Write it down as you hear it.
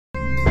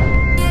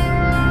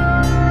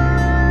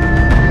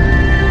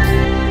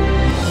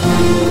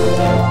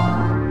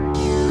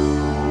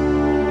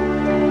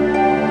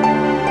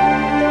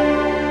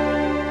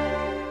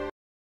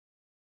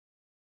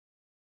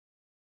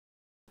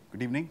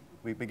Good evening.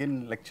 We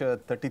begin lecture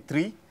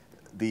 33.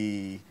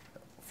 The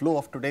flow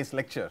of today's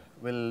lecture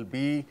will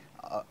be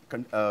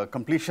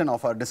completion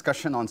of our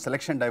discussion on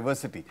selection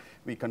diversity.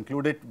 We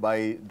conclude it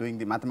by doing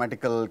the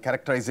mathematical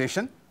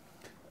characterization.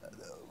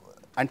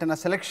 Antenna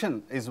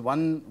selection is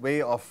one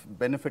way of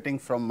benefiting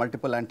from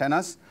multiple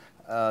antennas.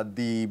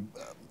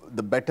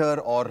 The better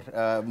or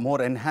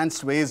more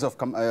enhanced ways of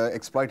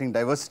exploiting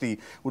diversity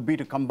would be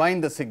to combine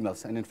the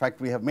signals, and in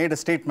fact we have made a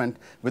statement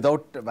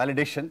without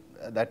validation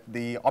that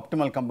the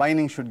optimal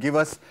combining should give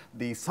us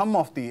the sum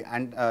of the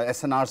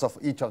SNRs of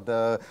each of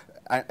the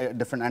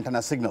different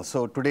antenna signals.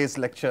 So today's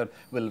lecture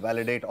will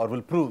validate or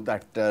will prove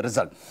that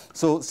result.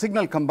 So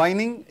signal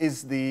combining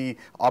is the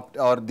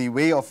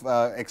way of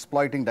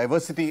exploiting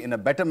diversity in a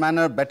better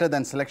manner, better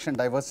than selection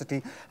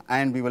diversity,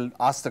 and we will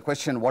ask the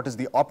question, what is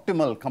the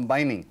optimal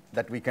combining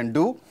that we can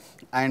do?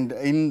 And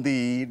in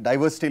the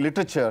diversity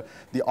literature,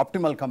 the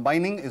optimal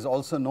combining is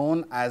also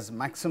known as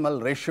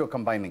maximal ratio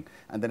combining,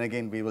 and then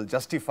again we will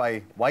justify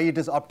why it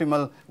is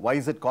optimal, why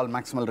is it called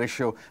maximal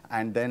ratio,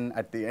 and then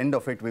at the end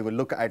of it we will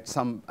look at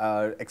some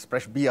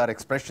BR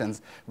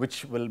expressions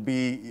which will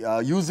be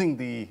using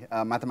the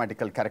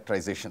mathematical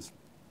characterizations.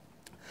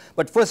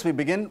 But first we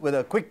begin with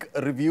a quick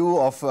review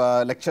of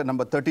lecture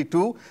number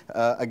 32.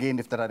 Again,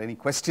 if there are any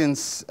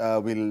questions,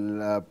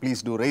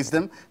 please do raise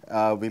them.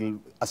 We'll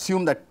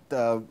assume that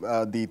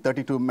the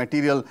 32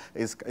 material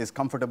is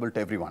comfortable to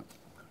everyone.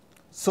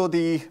 So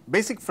the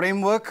basic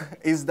framework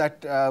is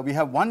that we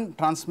have one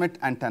transmit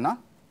antenna,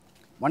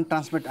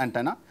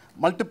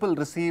 multiple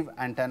receive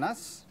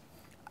antennas,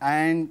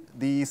 and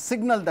the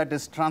signal that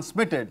is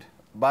transmitted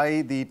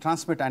by the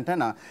transmit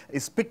antenna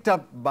is picked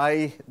up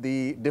by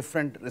the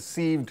different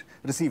receive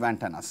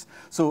antennas.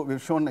 So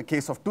we've shown a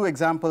case of two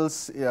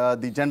examples.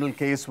 The general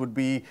case would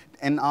be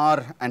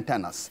NR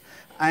antennas.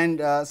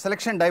 And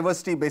selection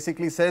diversity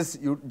basically says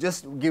you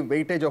just give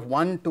weightage of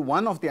 1 to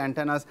one of the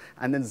antennas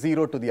and then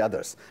 0 to the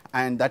others.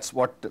 And that's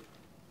what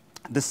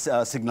this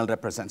signal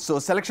represents. So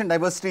selection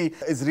diversity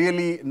is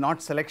really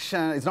not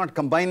selection, it's not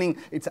combining,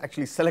 it's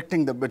actually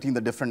selecting between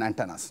the different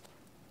antennas.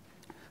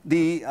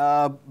 The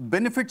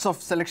benefits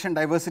of selection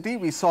diversity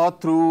we saw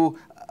through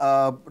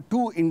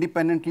two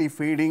independently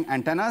fading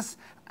antennas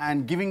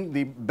and giving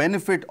the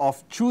benefit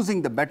of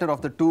choosing the better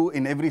of the two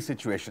in every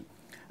situation.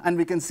 And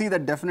we can see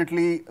that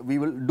definitely we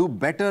will do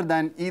better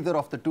than either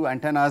of the two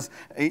antennas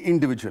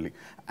individually.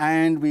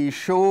 And we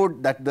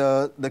showed that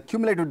the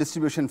cumulative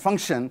distribution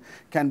function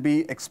can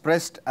be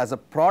expressed as a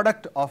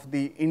product of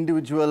the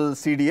individual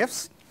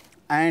CDFs.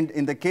 And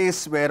in the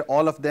case where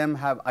all of them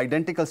have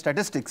identical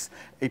statistics,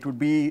 it would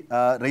be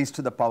raised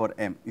to the power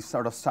m. You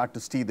sort of start to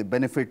see the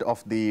benefit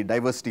of the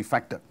diversity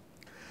factor.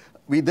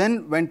 We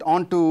then went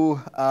on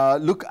to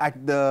look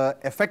at the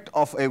effect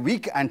of a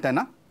weak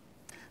antenna,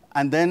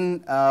 and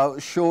then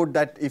showed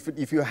that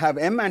if you have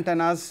m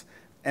antennas,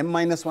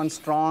 m-1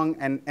 strong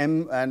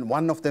and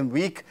one of them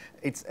weak,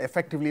 it's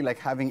effectively like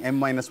having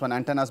m-1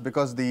 antennas,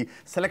 because the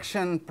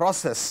selection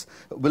process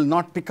will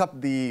not pick up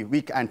the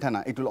weak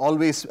antenna. It will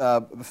always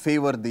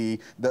favor the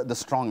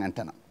strong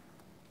antenna.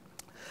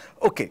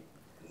 Okay,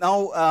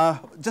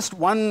 now just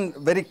one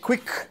very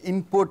quick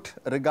input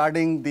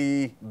regarding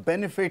the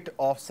benefit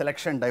of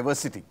selection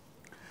diversity.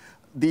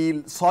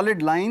 The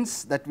solid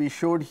lines that we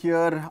showed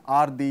here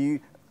are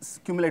the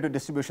cumulative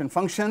distribution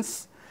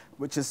functions,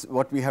 which is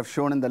what we have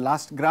shown in the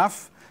last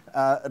graph,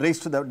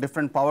 raised to the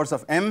different powers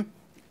of m,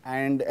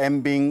 and m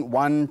being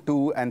 1,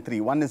 2, and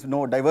 3. 1 is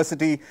no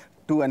diversity,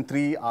 2 and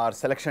 3 are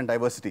selection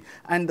diversity.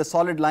 And the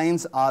solid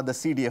lines are the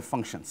CDF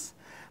functions.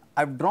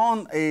 I've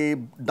drawn a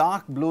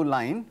dark blue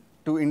line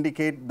to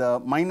indicate the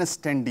minus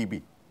 10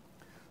 dB.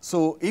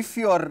 So if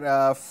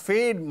your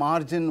fade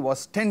margin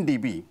was 10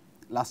 dB,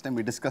 last time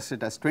we discussed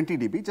it as 20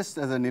 dB, just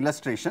as an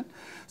illustration.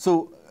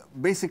 So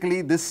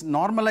basically this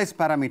normalized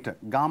parameter,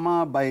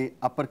 gamma by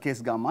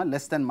uppercase gamma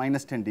less than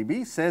minus 10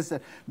 dB, says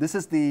that this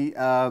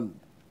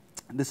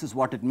is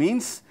what it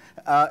means.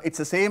 It's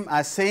the same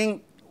as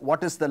saying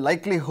what is the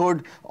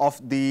likelihood of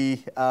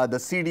the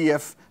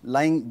CDF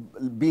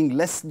being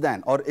less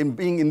than or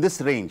being in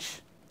this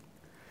range,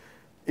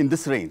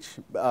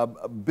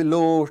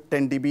 below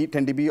 10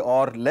 dB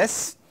or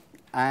less.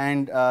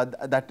 And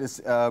that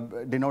is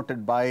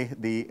denoted by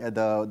the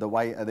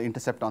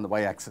intercept on the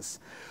y-axis.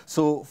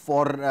 So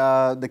for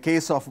the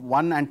case of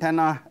one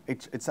antenna,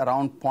 it's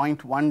around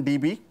 0.1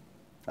 dB.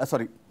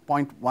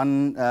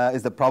 0.1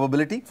 is the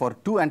probability. For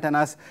two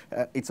antennas,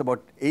 it's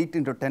about 8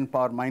 into 10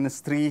 power minus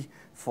 3.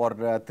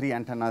 For three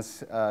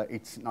antennas,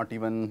 it's not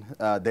even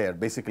there.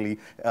 Basically,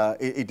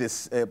 it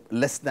is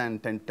less than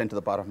 10 to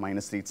the power of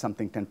minus 3. It's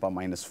something 10 power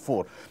minus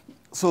 4.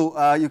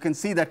 So you can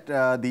see that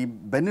the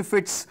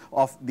benefits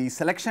of the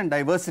selection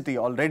diversity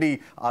already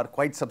are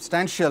quite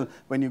substantial.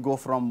 When you go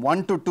from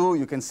 1 to 2,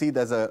 you can see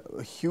there's a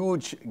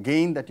huge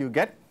gain that you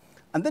get.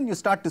 And then you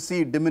start to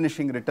see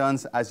diminishing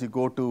returns as you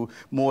go to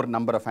more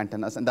number of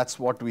antennas. And that's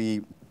what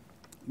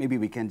maybe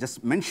we can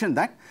just mention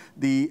that.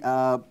 The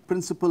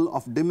principle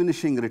of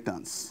diminishing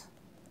returns.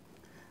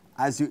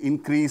 As you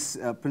increase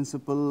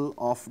principle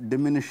of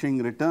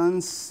diminishing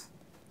returns,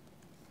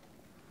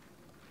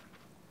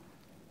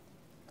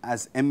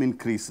 as m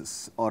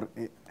increases, or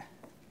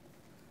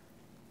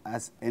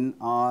as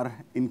nr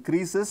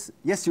increases,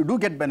 yes, you do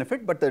get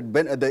benefit, but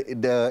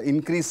the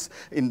increase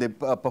in the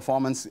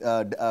performance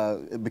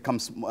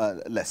becomes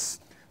less.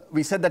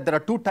 We said that there are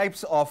two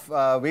types of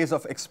ways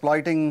of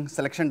exploiting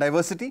selection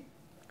diversity.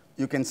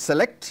 You can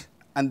select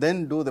and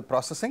then do the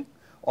processing,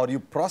 or you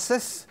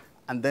process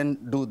and then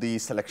do the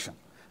selection.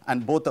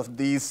 And both of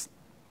these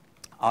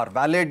are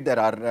valid. There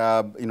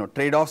are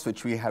trade-offs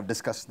which we have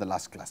discussed in the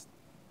last class.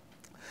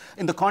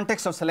 In the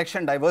context of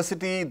selection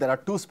diversity, there are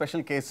two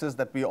special cases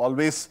that we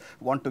always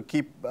want to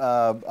keep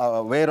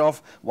aware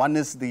of. One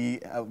is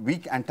the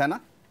weak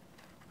antenna.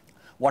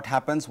 What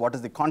happens? What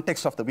is the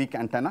context of the weak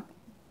antenna?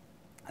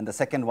 And the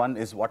second one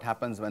is what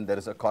happens when there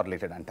is a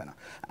correlated antenna.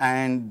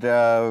 And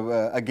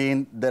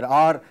again, there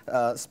are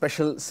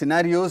special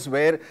scenarios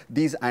where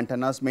these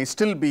antennas may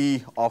still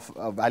be of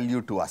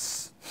value to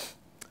us.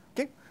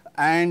 Okay?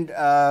 And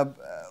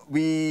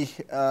we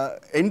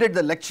ended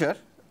the lecture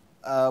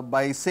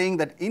by saying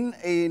that in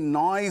a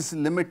noise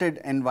limited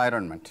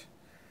environment,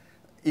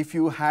 if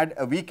you had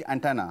a weak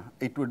antenna,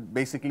 it would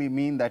basically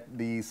mean that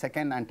the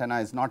second antenna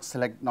is not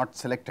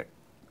selected.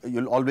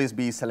 You'll always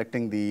be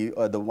selecting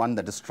the one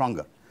that is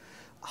stronger.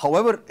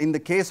 However, in the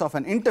case of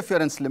an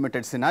interference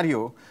limited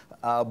scenario,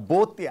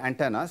 both the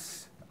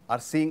antennas are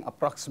seeing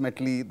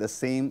approximately the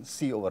same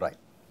C over I.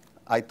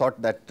 I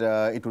thought that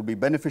it would be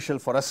beneficial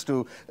for us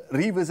to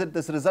revisit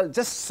this result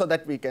just so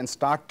that we can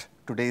start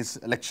today's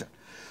lecture.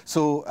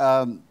 So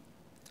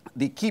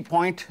the key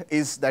point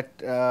is that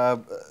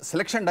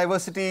selection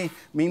diversity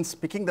means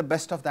picking the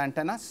best of the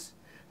antennas.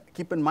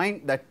 Keep in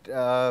mind that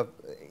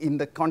in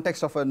the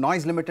context of a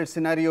noise limited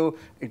scenario,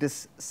 it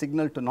is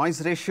signal to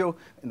noise ratio.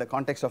 In the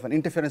context of an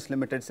interference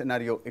limited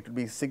scenario, it will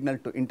be signal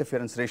to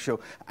interference ratio.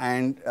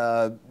 And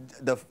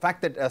the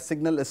fact that a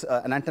signal is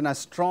an antenna is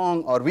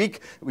strong or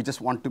weak, we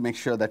just want to make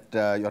sure that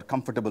you're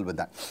comfortable with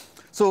that.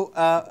 So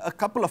a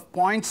couple of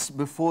points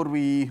before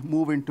we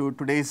move into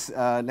today's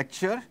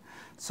lecture.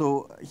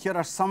 So here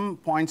are some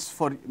points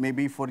for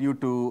maybe for you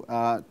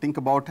to think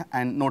about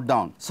and note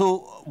down. So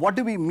what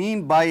do we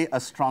mean by a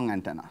strong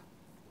antenna?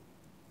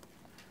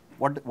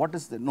 What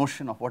is the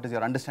notion of, what is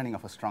your understanding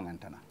of a strong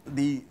antenna?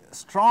 The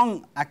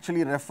strong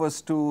actually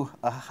refers to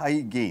a high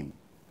gain.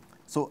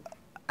 So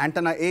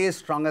antenna A is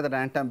stronger than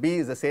antenna B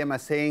is the same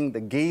as saying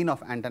the gain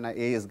of antenna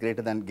A is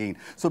greater than gain.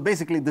 So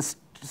basically this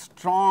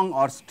strong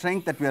or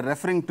strength that we are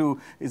referring to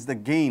is the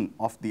gain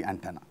of the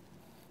antenna.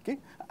 Okay?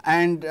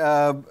 And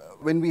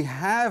when we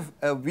have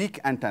a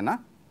weak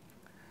antenna,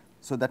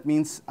 so that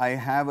means I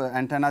have an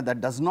antenna that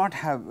does not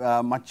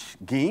have much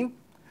gain.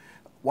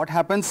 What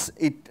happens?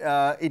 It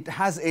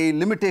has a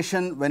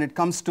limitation when it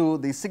comes to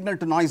the signal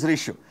to noise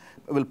ratio.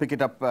 We'll pick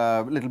it up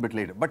a little bit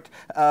later. But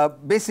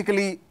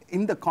basically,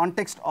 in the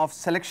context of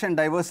selection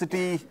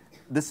diversity,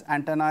 this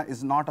antenna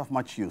is not of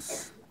much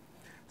use.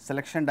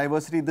 Selection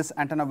diversity, this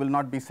antenna will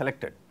not be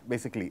selected.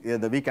 Basically,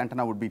 the weak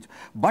antenna would be.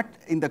 But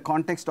in the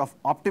context of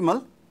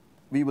optimal,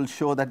 we will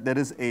show that there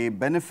is a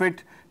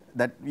benefit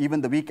that even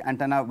the weak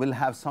antenna will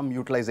have some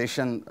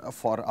utilization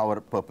for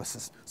our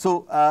purposes.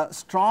 So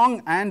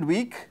strong and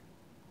weak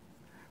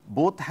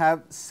both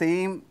have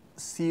same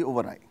C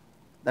over I.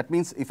 That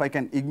means if I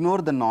can ignore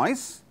the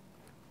noise,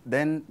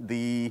 then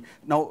the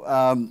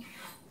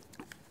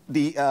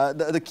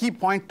key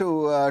point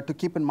to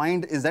keep in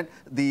mind is that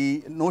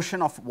the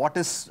notion of what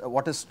is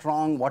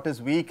strong, what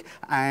is weak,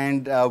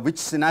 and which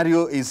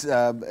scenario is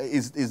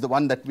the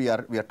one that we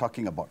are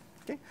talking about.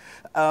 Okay.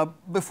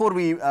 Before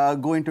we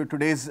go into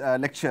today's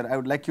lecture, I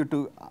would like you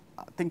to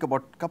think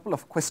about a couple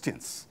of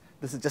questions.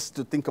 This is just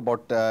to think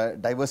about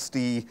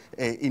diversity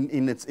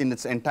in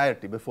its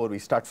entirety before we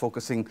start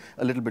focusing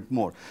a little bit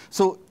more.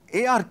 So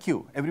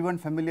ARQ, everyone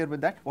familiar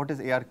with that? What is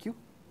ARQ?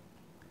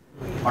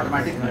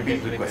 Automatic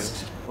repeat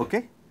request.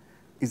 Okay.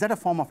 Is that a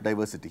form of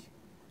diversity?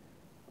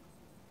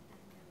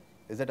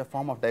 Is that a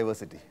form of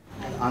diversity?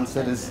 The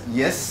answer is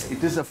yes,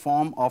 it is a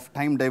form of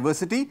time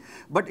diversity,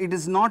 but it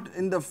is not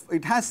in the,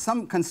 it has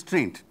some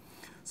constraint.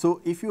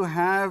 So if you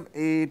have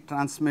a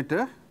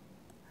transmitter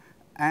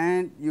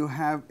and you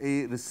have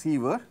a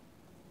receiver,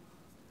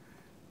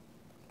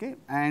 okay,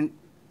 and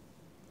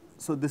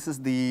so this is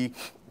the,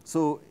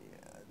 so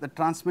the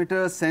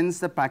transmitter sends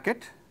the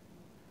packet,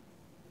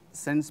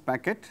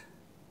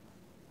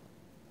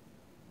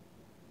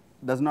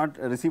 does not,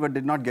 receiver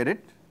did not get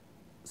it,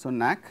 so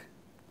NAC.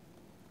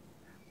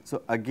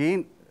 So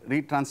again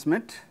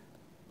retransmit,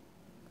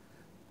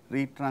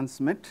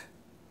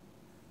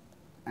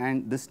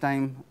 and this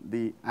time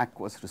the ACK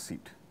was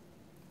received.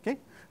 Okay.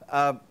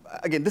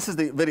 Again, this is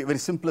the very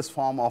simplest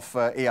form of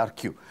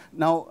ARQ.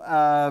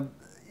 Now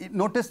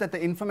notice that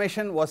the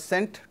information was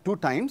sent 2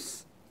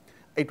 times.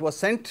 It was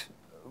sent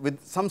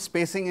with some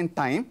spacing in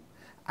time,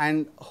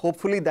 and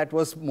hopefully that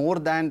was more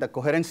than the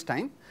coherence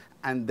time.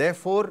 And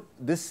therefore,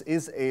 this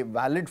is a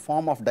valid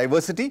form of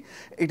diversity.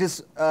 It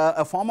is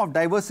a form of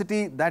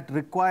diversity that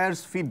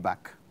requires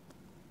feedback.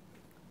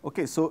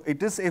 Okay, so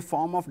it is a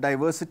form of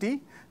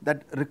diversity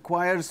that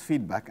requires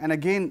feedback. And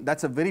again,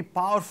 that's a very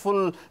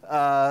powerful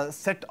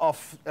set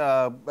of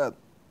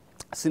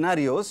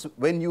scenarios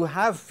when you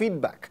have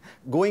feedback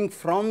going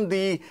from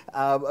the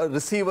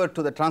receiver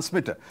to the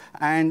transmitter,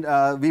 and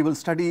we will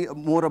study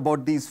more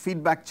about these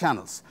feedback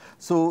channels.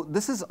 So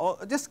this is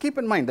just keep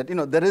in mind that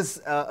there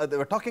is they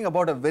were talking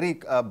about a very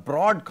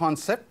broad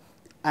concept,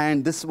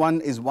 and this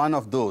one is one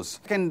of those.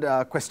 Second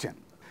question,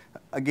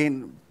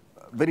 again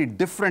very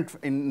different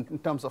in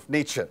terms of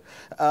nature.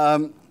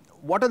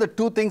 What are the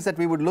two things that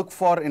we would look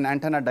for in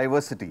antenna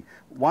diversity?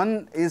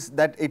 One is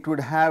that it would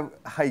have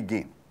high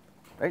gain.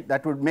 Right?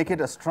 That would make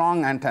it a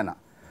strong antenna.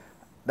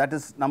 That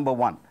is number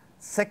one.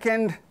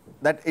 Second,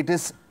 that it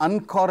is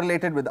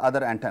uncorrelated with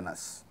other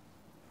antennas.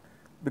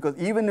 Because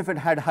even if it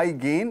had high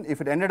gain,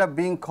 if it ended up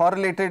being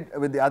correlated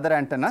with the other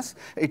antennas,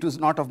 it was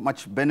not of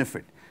much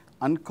benefit.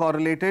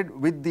 Uncorrelated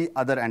with the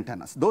other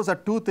antennas. Those are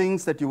two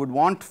things that you would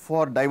want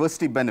for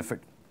diversity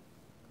benefit.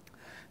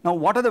 Now,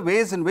 what are the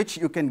ways in which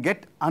you can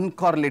get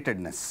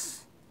uncorrelatedness?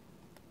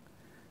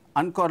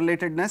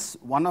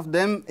 Uncorrelatedness, one of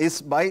them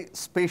is by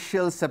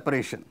spatial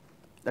separation.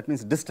 That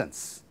means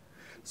distance.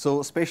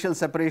 So spatial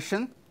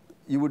separation,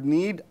 you would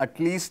need at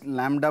least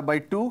lambda by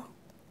 2.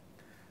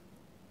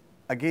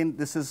 Again,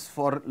 this is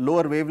for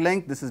lower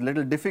wavelength. This is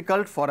little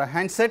difficult for a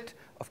handset.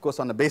 Of course,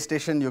 on a base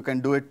station, you can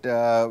do it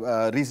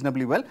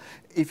reasonably well.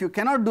 If you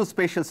cannot do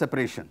spatial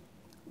separation,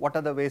 what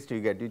other ways do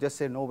you get? You just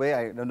say, no way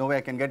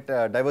I can get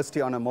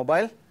diversity on a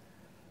mobile.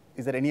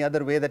 Is there any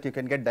other way that you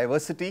can get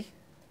diversity?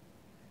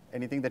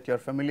 Anything that you're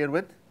familiar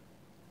with?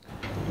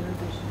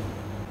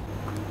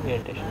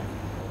 Orientation.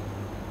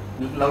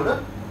 Little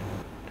louder?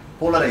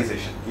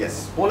 Polarization.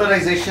 Yes,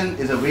 polarization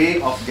is a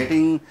way of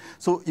getting,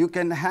 so you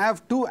can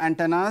have two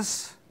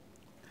antennas.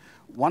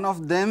 One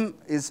of them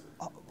is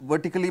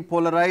vertically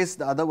polarized,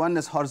 the other one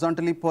is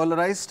horizontally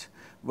polarized,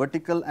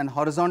 vertical and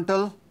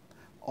horizontal,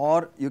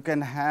 or you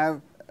can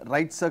have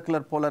right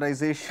circular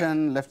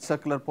polarization, left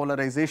circular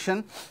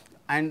polarization.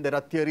 And there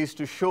are theories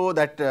to show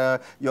that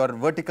your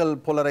vertical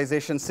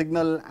polarization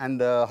signal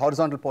and the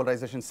horizontal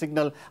polarization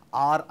signal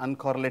are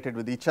uncorrelated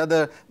with each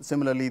other.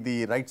 Similarly,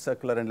 the right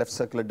circular and left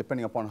circular,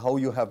 depending upon how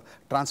you have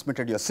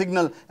transmitted your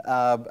signal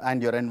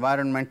and your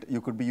environment,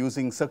 you could be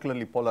using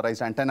circularly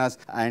polarized antennas,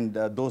 and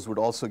those would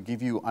also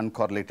give you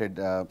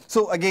uncorrelated.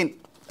 So again,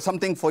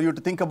 something for you to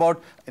think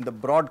about in the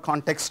broad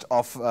context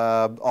of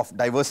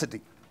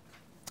diversity.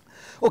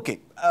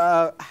 Okay,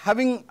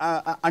 having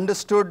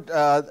understood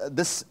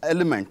this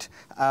element,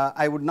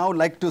 I would now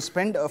like to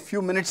spend a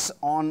few minutes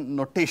on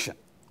notation.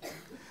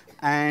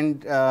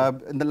 And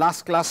in the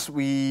last class,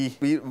 we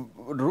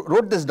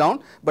wrote this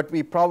down, but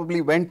we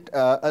probably went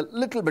a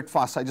little bit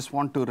fast. I just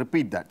want to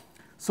repeat that.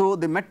 So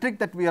the metric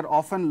that we are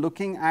often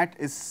looking at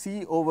is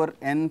C over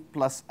n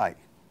plus I.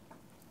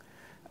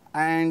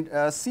 And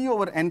C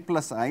over n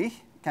plus I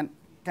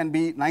can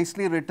be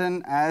nicely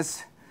written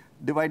as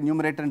divide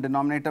numerator and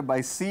denominator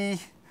by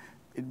C,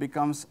 it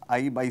becomes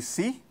I by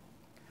C.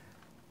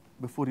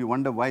 Before you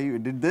wonder why you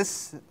did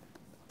this,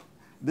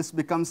 this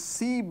becomes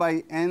C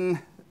by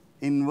N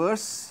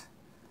inverse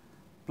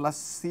plus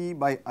C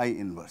by I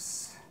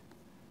inverse.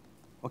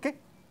 Okay?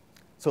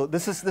 So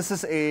this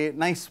is a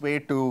nice way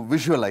to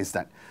visualize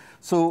that.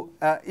 So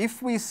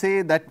if we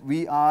say that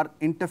we are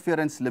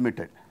interference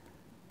limited,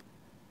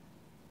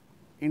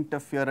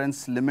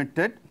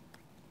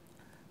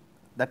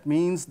 that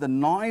means the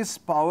noise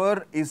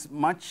power is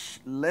much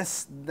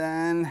less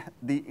than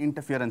the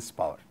interference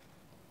power.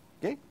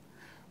 Okay?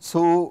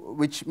 So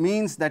which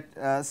means that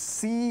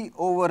C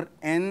over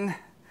N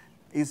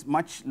is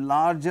much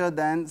larger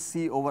than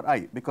C over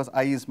I, because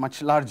I is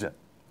much larger.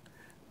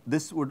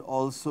 This would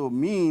also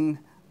mean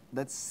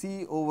that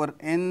C over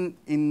N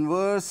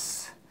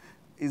inverse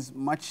is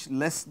much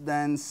less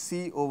than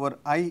C over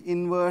I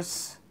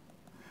inverse.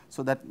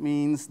 So that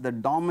means the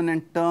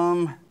dominant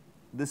term,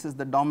 this is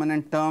the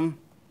dominant term,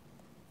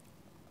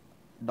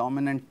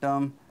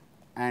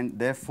 and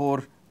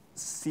therefore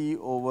C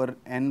over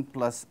N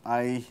plus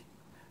I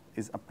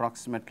is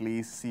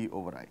approximately C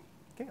over I.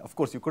 Okay? Of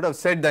course, you could have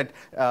said that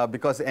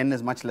because N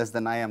is much less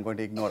than I, I'm going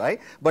to ignore I.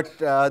 But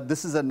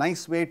this is a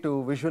nice way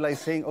to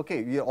visualize saying,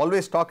 okay, we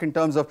always talk in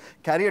terms of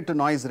carrier to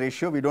noise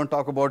ratio. We don't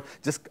talk about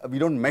we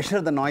don't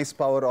measure the noise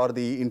power or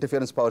the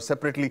interference power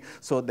separately.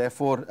 So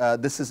therefore,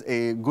 this is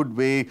a good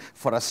way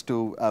for us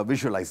to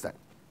visualize that.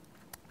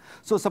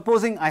 So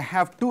supposing I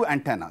have two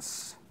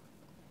antennas.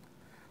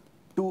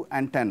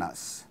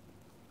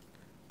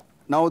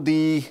 Now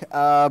the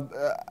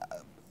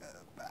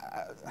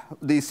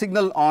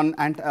signal on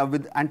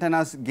with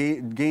antennas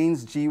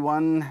gains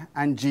G1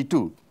 and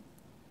G2.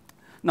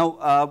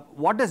 Now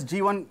what does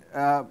G1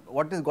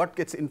 what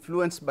gets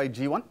influenced by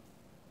G1?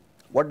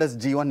 What does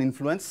G1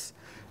 influence?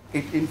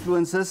 It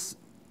influences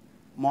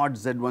mod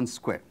Z1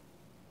 squared.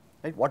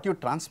 Right? What you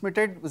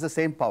transmitted was the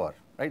same power.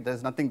 Right?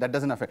 There's nothing that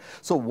doesn't affect.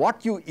 So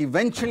what you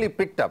eventually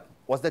picked up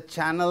was the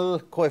channel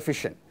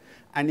coefficient.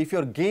 And if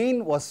your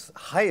gain was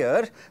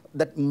higher,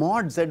 that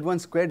mod Z1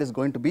 squared is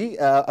going to be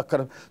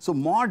so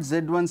mod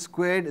Z1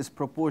 squared is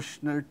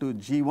proportional to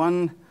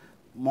G1,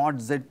 mod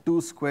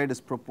Z2 squared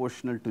is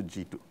proportional to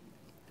G2.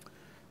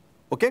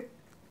 Okay?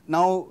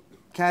 Now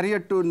carrier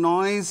to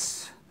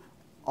noise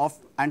of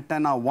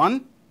antenna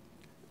 1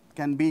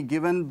 can be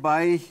given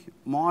by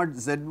mod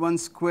Z1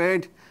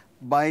 squared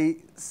by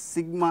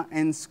sigma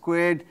n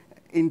squared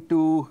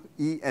into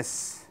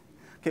Es.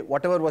 Okay,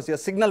 whatever was your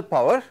signal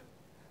power,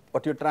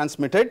 what you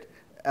transmitted,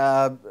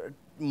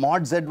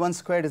 mod Z1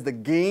 squared is the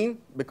gain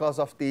because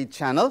of the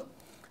channel,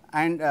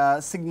 and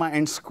sigma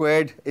n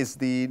squared is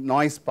the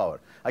noise power.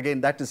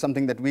 Again, that is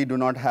something that we do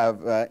not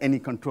have any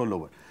control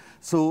over.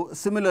 So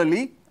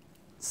similarly,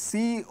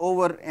 C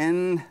over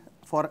n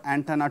for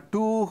antenna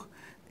 2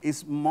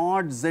 is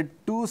mod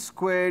Z2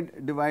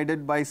 squared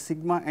divided by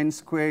sigma n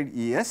squared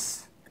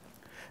Es.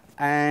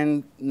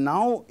 And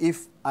now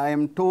if I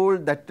am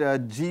told that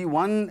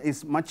G1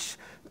 is much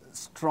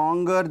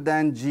stronger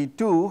than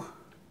G2,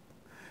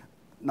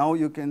 now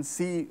you can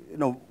see,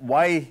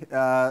 why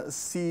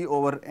C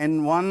over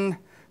N1,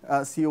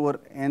 C over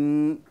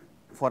N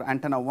for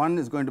antenna 1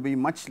 is going to be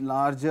much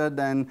larger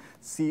than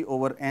C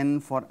over N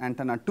for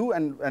antenna 2,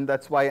 and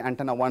that's why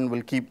antenna 1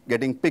 will keep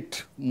getting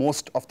picked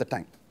most of the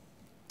time.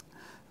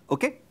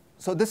 Okay?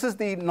 So this is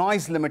the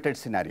noise limited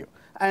scenario.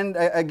 And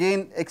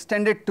again,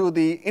 extended to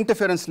the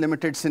interference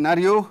limited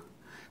scenario,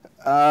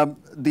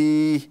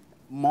 the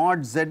mod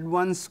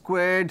Z1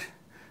 squared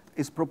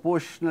is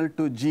proportional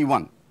to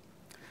G1.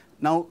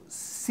 Now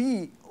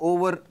C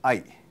over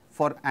I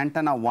for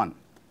antenna 1,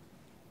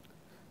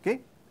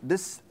 okay,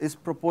 this is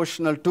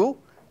proportional to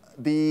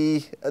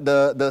the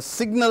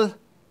signal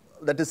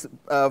that is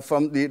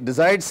from the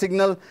desired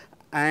signal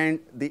and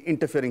the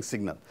interfering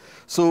signal.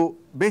 So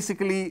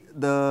basically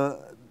the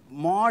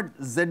mod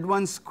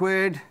Z1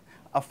 squared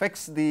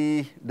affects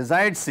the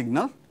desired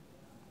signal,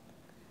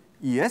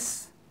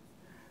 Es,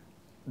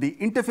 the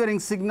interfering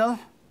signal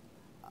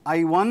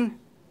I1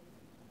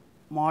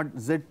 mod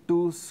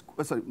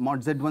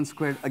mod Z1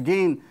 squared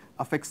again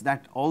affects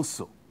that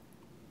also.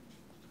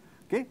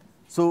 Okay?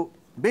 So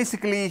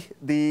basically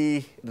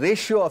the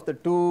ratio of the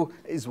two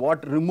is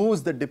what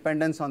removes the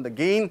dependence on the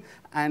gain,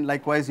 and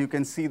likewise you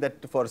can see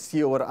that for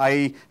C over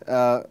I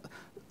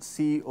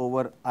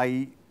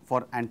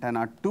for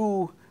antenna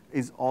 2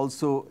 is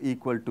also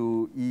equal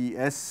to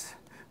Es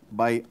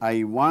by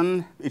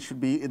I1. It should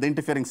be the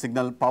interfering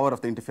signal, power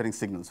of the interfering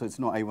signal. So it's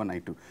no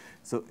I1, I2.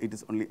 So it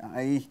is only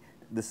I.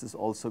 This is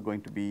also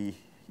going to be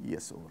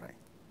Es over I.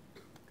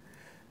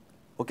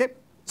 Okay.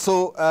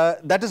 So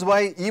that is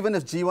why even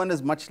if G1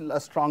 is much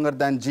stronger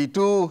than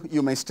G2,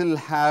 you may still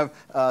have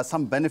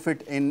some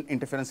benefit in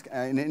interference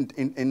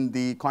in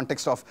the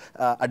context of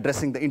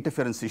addressing the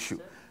interference issue.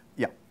 Sir,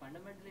 yeah.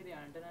 Fundamentally, the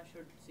antenna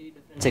should see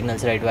different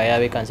signals, right? Why are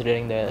we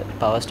considering the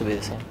powers to be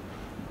the same?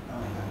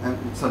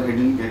 Sorry, I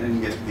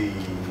didn't get the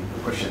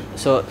question.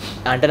 So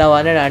antenna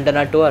 1 and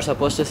antenna 2 are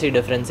supposed to see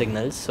different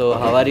signals. So Okay.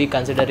 how are we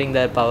considering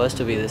their powers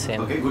to be the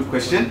same? Okay, good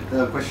question.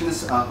 The question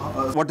is,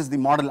 what is the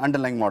model,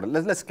 underlying model?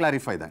 Let's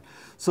clarify that.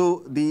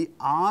 So the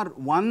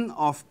R1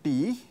 of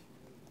t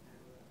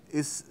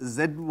is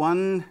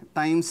Z1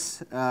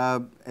 times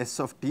S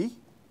of t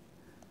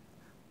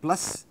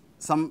plus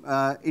some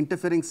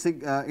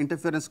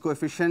interference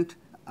coefficient,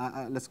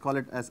 let's call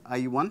it as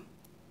I1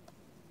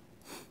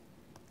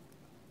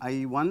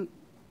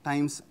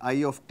 times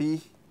I of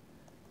t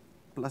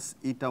plus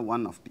eta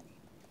 1 of t,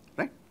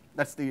 right?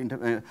 That's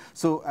the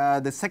so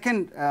the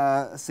second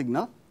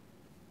signal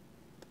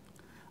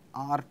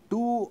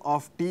R2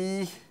 of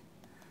t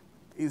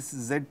is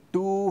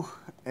Z2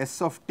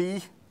 S of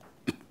t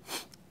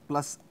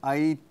plus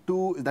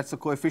I2, that's a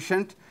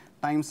coefficient,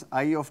 times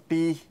I of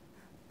t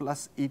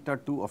plus eta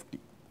 2 of t.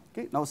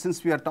 Okay. Now,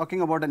 since we are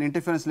talking about an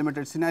interference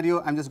limited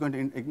scenario, I am just going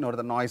to ignore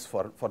the noise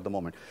for the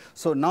moment.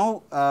 So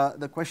now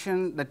the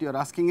question that you are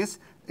asking is,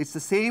 it's the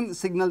same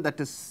signal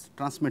that is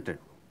transmitted.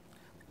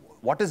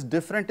 What is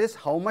different is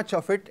how much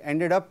of it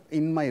ended up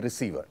in my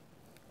receiver,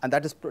 and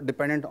that is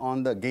dependent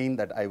on the gain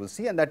that I will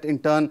see, and that in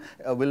turn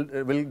will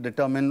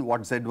determine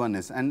what Z1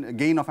 is, and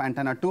gain of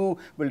antenna 2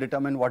 will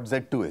determine what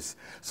Z2 is.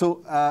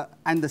 So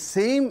and the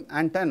same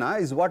antenna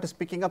is what is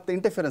picking up the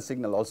interference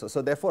signal also.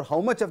 So therefore, how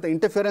much of the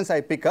interference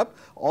I pick up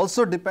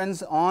also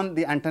depends on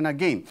the antenna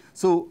gain.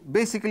 So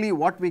basically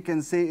what we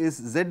can say is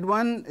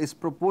Z1 is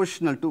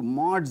proportional to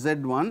mod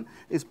Z1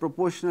 is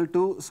proportional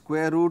to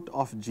square root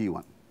of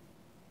G1.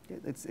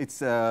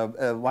 It's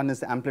one is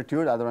the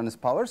amplitude, other one is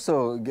power.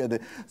 So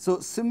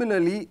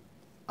similarly,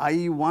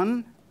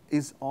 I1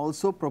 is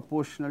also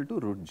proportional to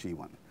root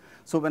G1.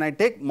 So when I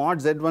take mod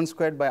Z1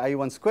 squared by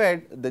I1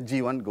 squared, the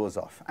G1 goes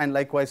off, and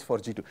likewise for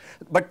G2.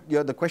 But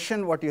the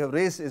question what you have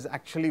raised is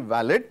actually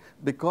valid,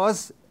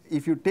 because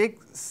if you take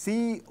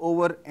C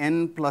over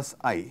N plus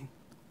I,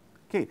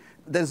 okay,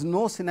 there's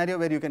no scenario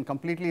where you can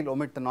completely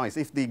omit the noise.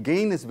 If the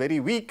gain is very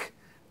weak,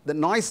 the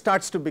noise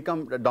starts to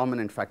become a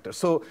dominant factor.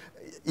 So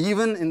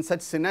even in such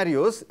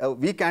scenarios, a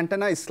weak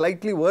antenna is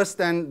slightly worse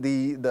than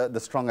the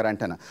stronger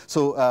antenna.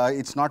 So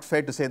it's not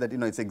fair to say that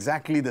it's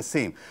exactly the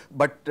same.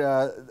 But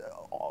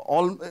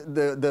all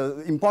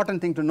the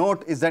important thing to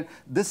note is that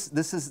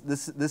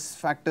this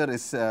factor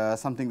is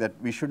something that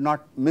we should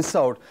not miss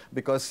out,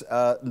 because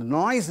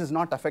noise is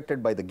not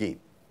affected by the gain.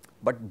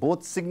 but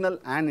both signal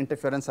and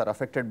interference are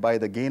affected by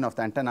the gain of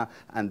the antenna,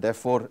 and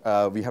therefore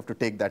we have to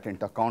take that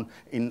into account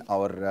in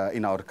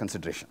our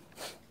consideration.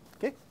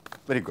 Okay,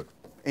 very good.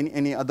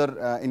 Any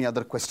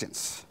other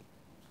questions?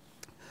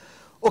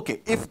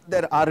 Okay, if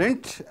there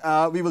aren't,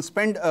 we will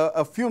spend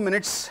a few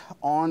minutes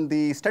on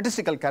the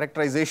statistical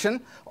characterization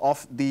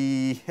of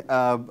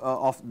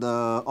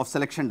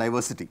selection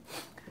diversity,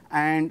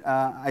 and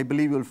I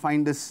believe you'll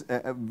find this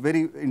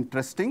very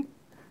interesting,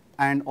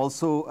 and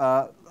also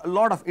a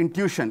lot of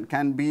intuition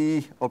can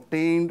be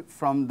obtained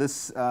from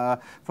this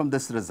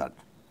result.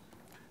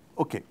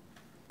 Okay.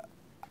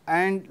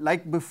 And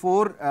like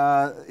before,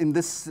 in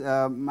this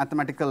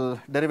mathematical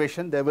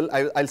derivation,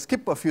 I'll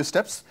skip a few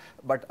steps,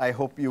 but I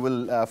hope you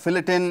will fill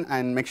it in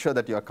and make sure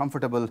that you are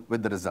comfortable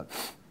with the result.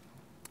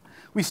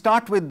 We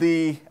start with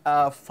the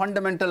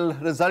fundamental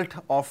result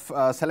of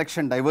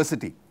selection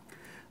diversity.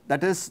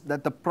 That is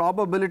that the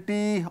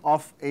probability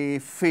of a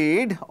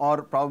fade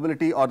or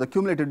probability or the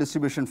cumulative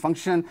distribution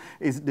function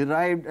is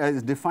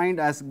defined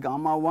as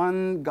gamma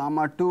 1,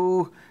 gamma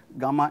 2,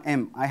 gamma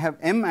m. I have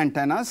m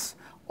antennas,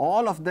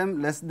 all of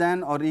them less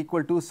than or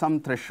equal to some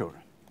threshold.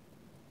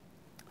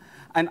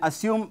 And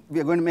assume, we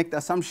are going to make the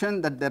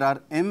assumption that there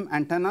are m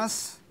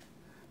antennas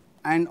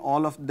and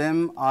all of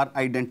them are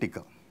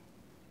identical.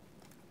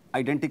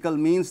 Identical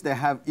means they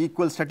have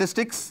equal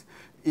statistics,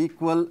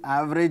 equal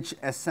average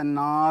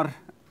SNR,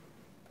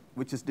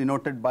 which is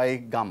denoted by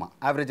gamma.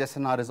 Average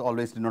SNR is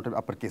always denoted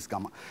uppercase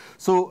gamma.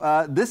 So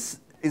this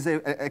is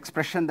an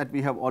expression that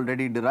we have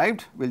already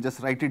derived. We'll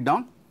just write it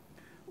down.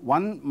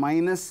 1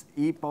 minus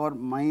e power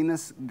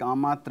minus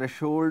gamma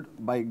threshold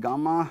by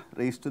gamma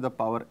raised to the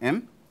power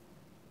m.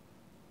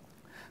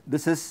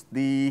 This is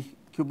the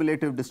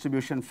cumulative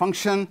distribution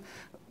function.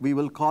 We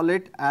will call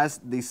it as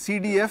the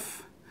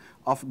CDF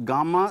of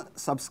gamma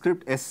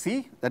subscript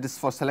SC, that is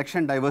for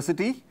selection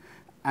diversity,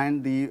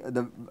 and the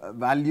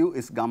value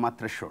is gamma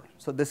threshold.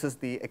 So this is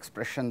the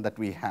expression that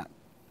we have.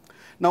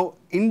 Now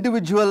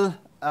individual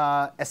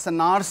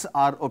SNRs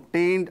are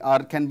obtained or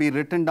can be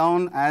written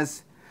down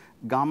as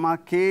gamma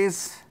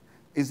k's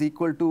is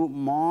equal to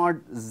mod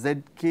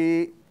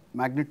zk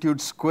magnitude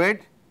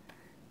squared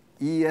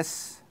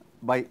Es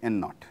by n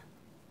naught.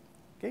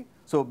 Okay.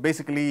 So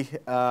basically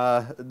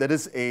there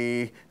is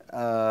a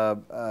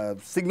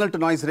signal to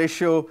noise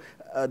ratio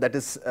that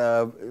is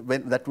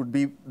that would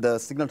be the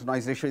signal to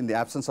noise ratio in the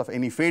absence of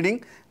any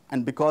fading,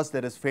 and because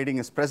there is fading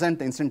is present,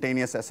 the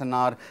instantaneous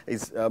SNR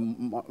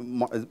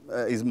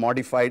is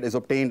modified, is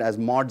obtained as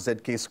mod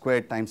zk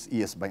squared times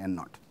Es by n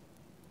naught.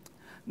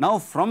 Now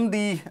from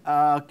the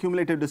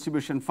cumulative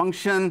distribution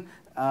function,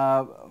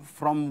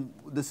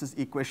 this is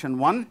equation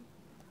 1.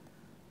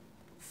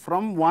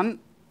 From 1,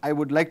 I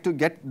would like to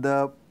get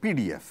the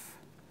PDF.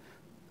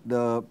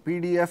 The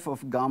PDF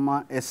of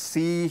gamma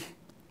SC,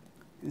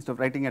 instead of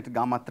writing it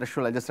gamma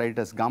threshold, I just write it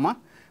as gamma,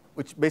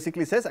 which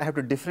basically says I have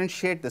to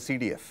differentiate the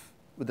CDF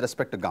with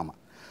respect to gamma.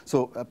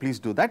 So please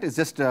do that. It's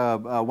just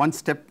one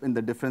step in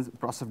the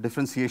process of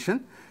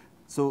differentiation.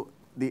 So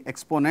the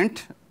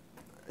exponent,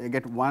 I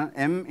get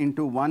m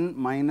into 1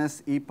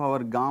 minus e power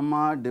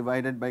gamma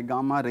divided by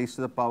gamma raised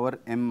to the power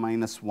m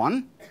minus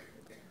 1.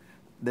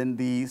 Then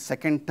the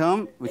second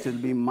term, which will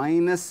be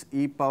minus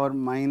e power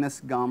minus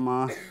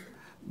gamma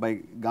by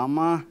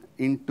gamma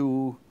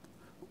into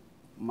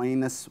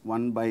minus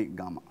 1 by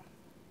gamma.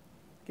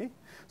 Okay.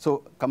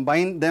 So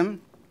combine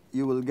them,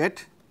 you will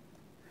get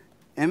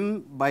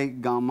m by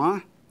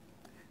gamma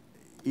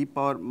e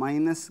power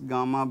minus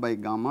gamma by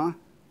gamma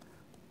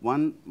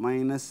 1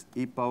 minus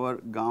e power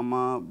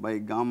gamma by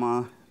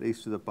gamma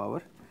raised to the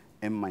power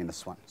m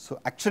minus 1. So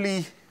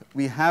actually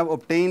we have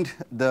obtained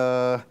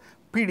the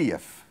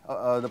PDF,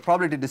 the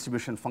probability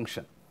distribution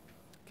function.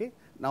 Okay.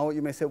 Now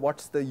you may say,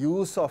 what's the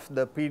use of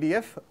the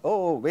PDF?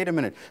 Oh, wait a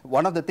minute.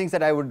 One of the things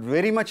that I would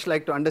very much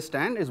like to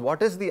understand is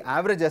what is the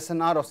average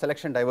SNR of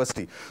selection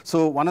diversity.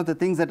 So one of the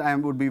things that I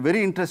would be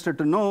very interested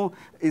to know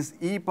is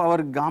e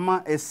power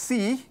gamma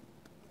SC.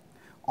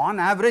 On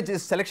average,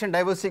 is selection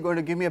diversity going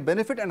to give me a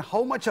benefit, and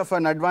how much of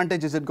an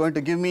advantage is it going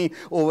to give me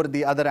over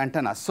the other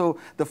antennas? So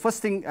the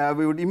first thing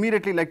we would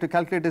immediately like to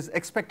calculate is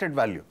expected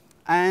value,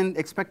 and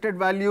expected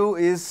value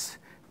is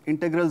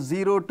integral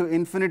 0 to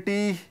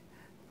infinity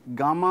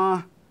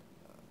gamma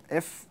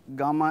f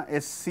gamma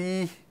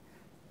SC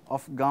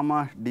of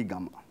gamma d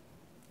gamma,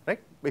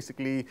 right?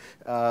 Basically,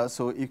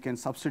 so you can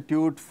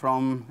substitute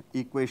from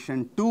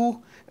equation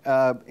 2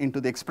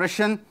 into the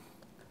expression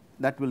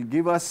that will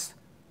give us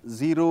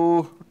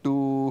 0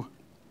 to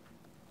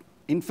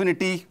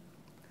infinity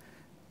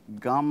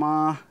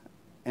gamma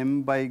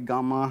m by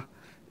gamma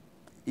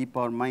e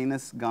power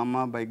minus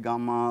gamma by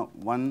gamma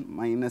 1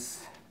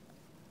 minus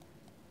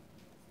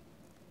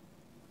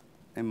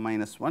m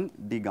minus 1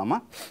 d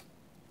gamma.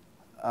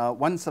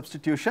 One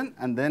substitution,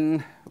 and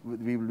then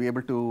we will be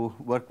able to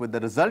work with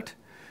the result.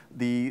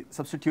 The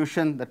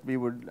substitution that we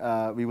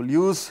will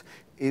use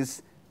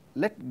is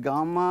let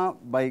gamma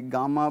by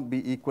gamma be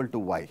equal to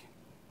y.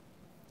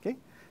 Okay,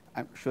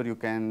 I'm sure you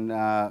can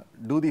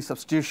do the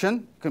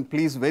substitution. You can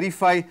please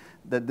verify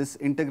that this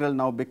integral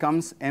now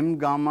becomes m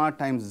gamma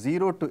times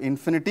 0 to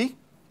infinity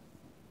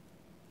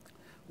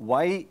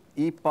y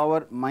e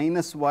power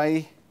minus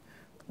y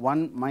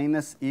 1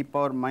 minus e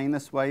power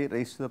minus y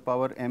raised to the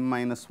power m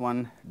minus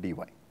 1 dy.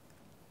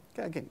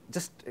 Okay, again,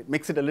 just it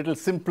makes it a little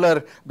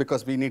simpler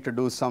because we need to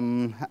do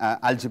some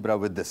algebra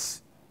with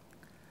this.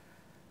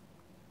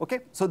 Okay,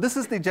 so this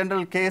is the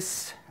general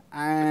case,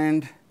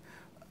 and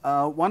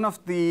one of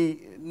the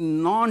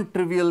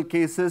non-trivial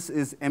cases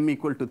is m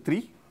equal to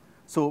 3.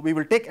 So we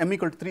will take m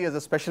equal to 3 as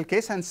a special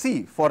case and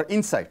see for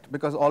insight,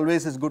 because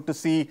always is good to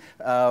see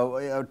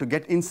to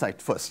get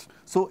insight first.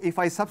 So if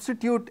I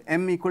substitute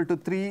m equal to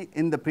 3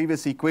 in the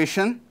previous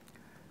equation,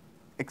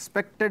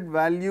 expected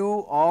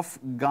value of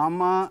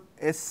gamma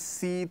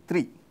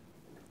SC3,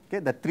 okay,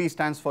 that 3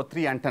 stands for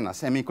 3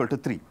 antennas, m equal to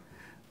 3,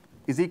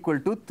 is equal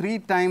to 3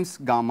 times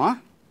gamma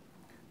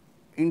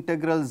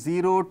integral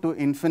 0 to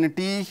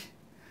infinity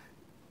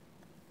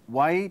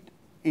y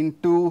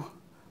into,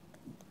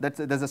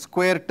 there's a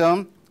square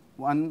term,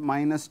 1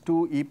 minus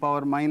 2 e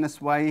power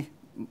minus y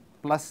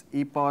plus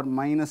e power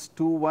minus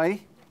 2y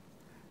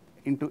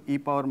into e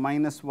power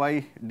minus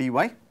y dy.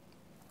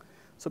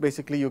 So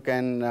basically you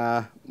can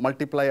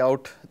multiply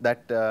out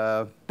that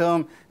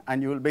term,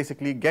 and you will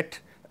basically get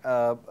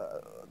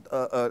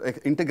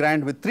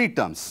integrand with 3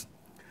 terms.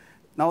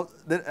 Now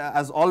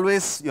as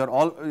always,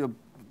 you're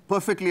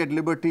perfectly at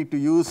liberty to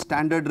use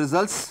standard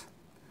results.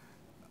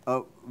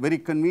 A very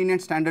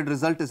convenient standard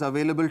result is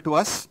available to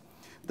us.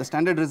 The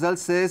standard result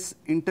says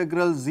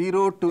integral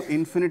 0 to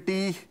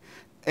infinity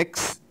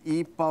x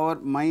e power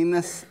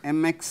minus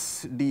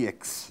mx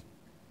dx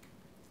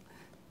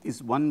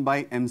is 1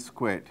 by m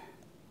squared.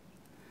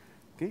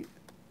 Okay,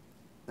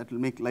 that will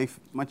make life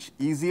much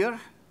easier,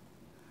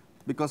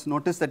 because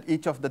notice that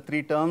each of the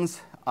 3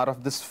 terms are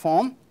of this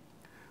form.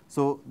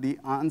 So the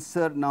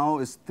answer now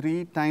is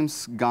 3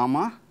 times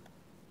gamma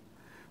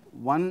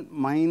 1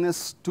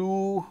 minus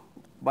 2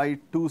 by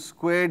 2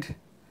 squared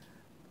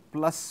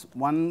plus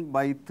 1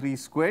 by 3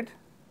 squared.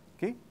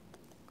 Okay,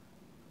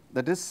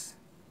 that is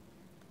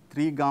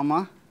 3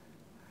 gamma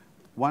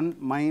 1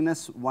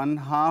 minus 1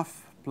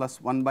 half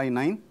plus 1 by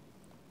 9.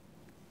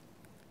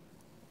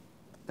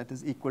 That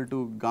is equal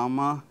to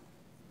gamma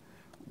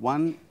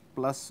 1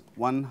 plus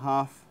 1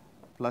 half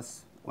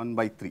plus 1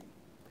 by 3.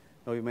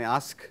 Now you may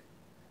ask,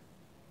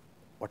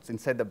 what's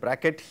inside the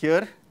bracket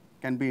here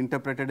can be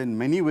interpreted in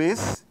many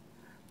ways.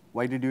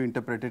 Why did you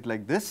interpret it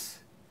like this?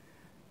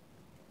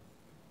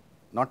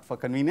 Not for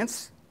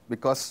convenience,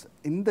 because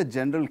in the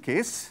general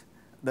case,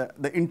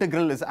 the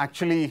integral is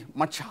actually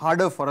much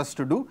harder for us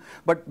to do,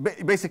 but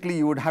basically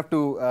you would have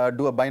to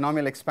do a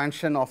binomial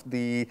expansion of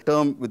the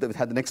term with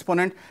an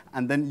exponent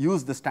and then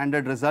use the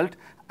standard result,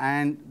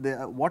 and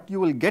what you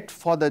will get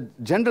for the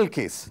general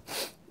case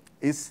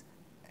is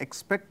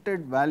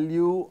expected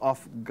value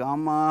of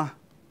gamma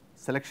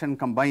selection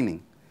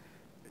combining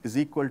is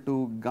equal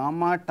to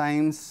gamma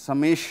times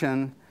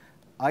summation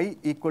I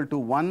equal to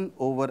 1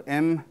 over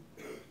m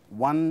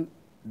 1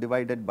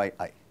 divided by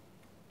I.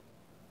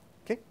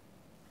 Okay.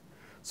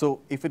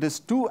 So if it is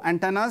 2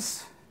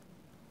 antennas,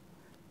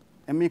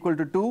 m equal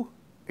to 2,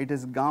 it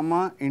is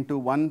gamma into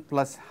 1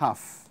 plus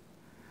half.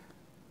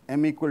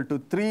 M equal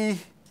to 3,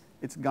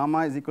 its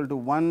gamma is equal to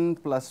 1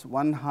 plus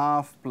 1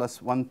 half plus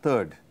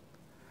 1/3.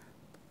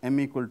 M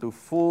equal to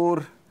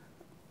 4,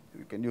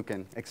 you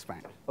can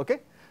expand.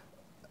 Okay.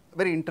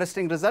 Very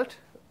interesting result,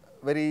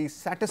 very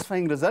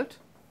satisfying result,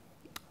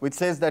 which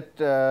says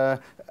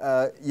that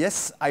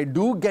yes, I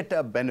do get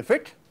a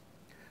benefit,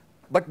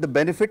 but the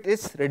benefit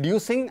is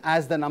reducing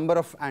as the number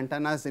of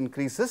antennas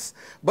increases.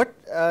 But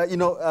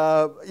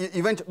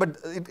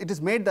it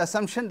is made the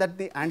assumption that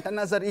the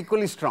antennas are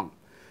equally strong.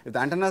 If the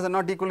antennas are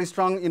not equally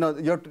strong,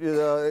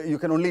 you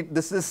can only,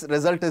 this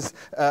result is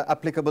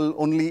applicable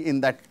only in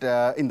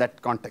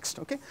that context.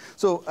 Okay,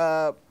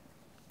 so.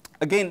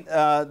 Again,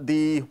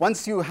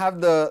 once you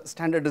have the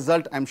standard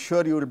result, I'm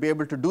sure you will be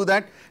able to do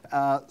that.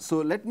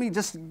 So let me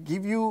just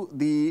give you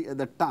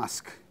the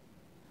task.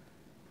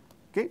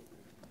 Okay,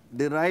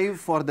 derive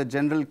for the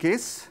general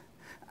case,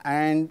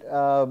 and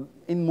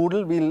in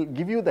Moodle we'll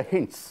give you the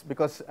hints,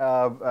 because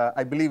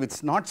I believe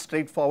it's not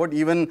straightforward.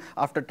 Even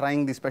after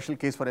trying the special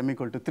case for m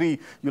equal to 3,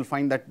 you'll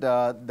find that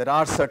there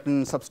are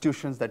certain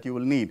substitutions that you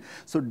will need.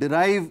 So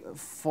derive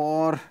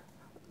for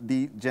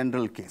the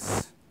general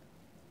case.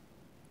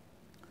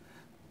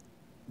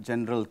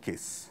 General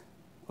case,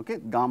 okay,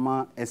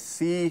 gamma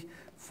SC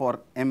for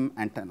m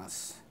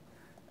antennas.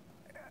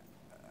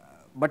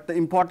 But the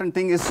important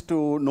thing is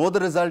to know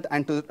the result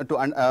and to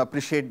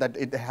appreciate that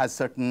it has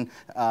certain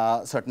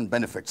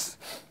benefits.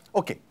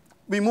 Okay,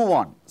 we move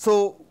on.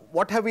 So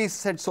what have we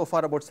said so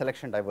far about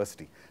selection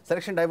diversity?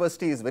 Selection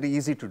diversity is very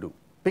easy to do.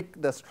 Pick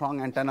the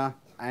strong antenna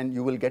and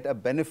you will get a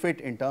benefit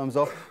in terms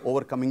of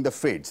overcoming the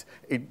fades.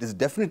 It is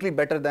definitely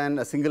better than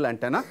a single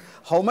antenna.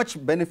 How much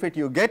benefit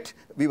you get,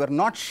 we were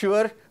not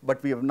sure,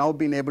 but we have now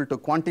been able to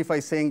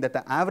quantify, saying that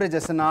the average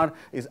SNR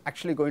is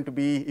actually going to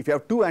be, if you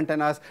have 2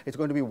 antennas, it's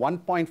going to be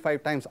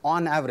 1.5 times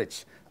on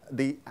average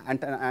the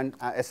antenna and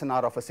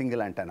SNR of a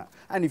single antenna.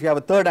 And if you have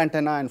a third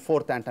antenna and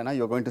fourth antenna,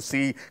 you're going to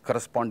see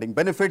corresponding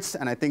benefits,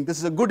 and I think this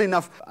is a good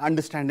enough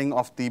understanding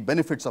of the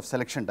benefits of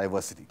selection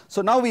diversity.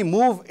 So now we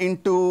move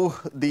into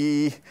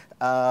the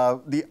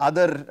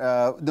other,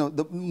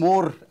 the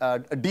more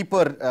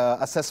deeper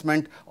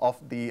assessment of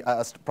the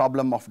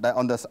problem of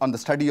on the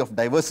study of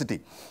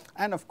diversity.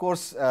 And of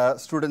course,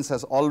 students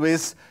as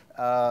always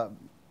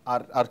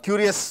are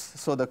curious.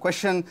 So the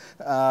question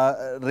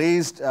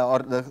raised or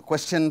the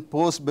question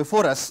posed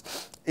before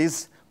us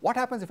is, what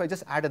happens if I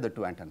just added the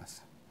two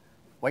antennas?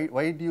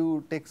 Why do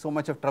you take so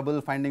much of trouble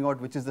finding out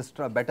which is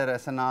the better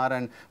SNR,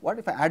 and what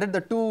if I added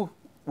the two,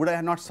 would I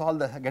not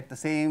get the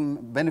same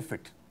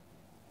benefit?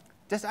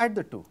 Just add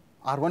the two,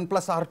 R1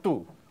 plus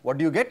R2. What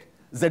do you get?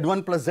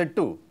 Z1 plus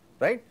Z2,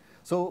 right?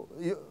 So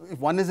if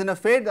one is in a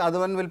fade, the other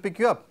one will pick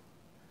you up.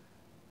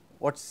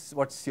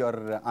 What's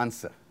your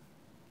answer?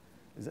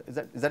 Is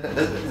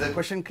the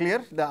question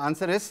clear? The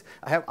answer is,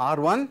 I have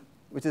R1,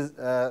 which is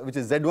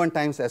Z1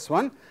 times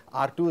S1,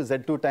 R2 is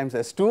Z2 times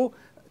S2.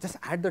 Just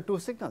add the two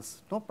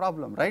signals, no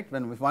problem, right?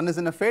 If one is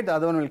in a fade, the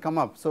other one will come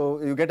up, so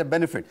you get a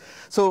benefit.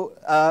 So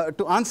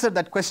to answer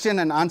that question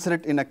and answer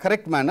it in a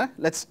correct manner,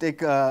 let's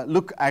take a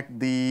look at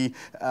the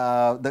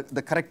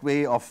correct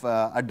way of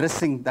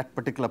addressing that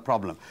particular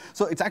problem.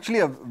 So it's actually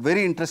a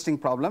very interesting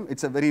problem.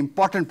 It's a very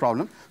important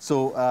problem.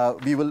 So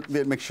we'll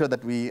make sure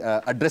that we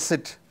address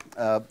it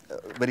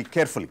very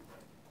carefully.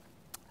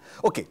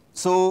 Okay,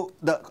 so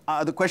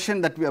the question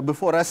that we have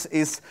before us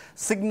is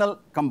signal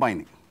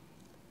combining.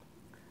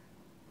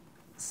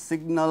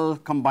 Signal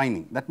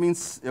combining. That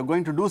means you're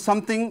going to do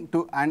something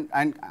to and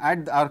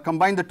add or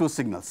combine the two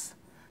signals.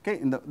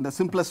 Okay, in the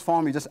simplest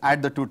form, you just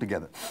add the two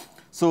together.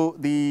 So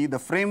the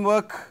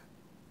framework,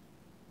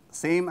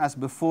 same as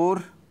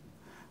before.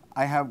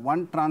 I have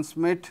one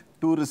transmit,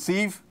 two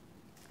receive.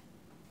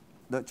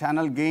 The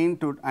channel gain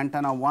to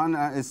antenna 1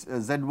 is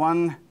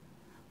Z1,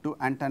 to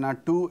antenna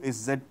 2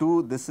 is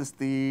Z2. This is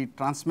the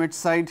transmit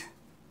side.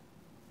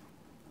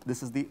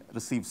 This is the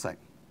receive side.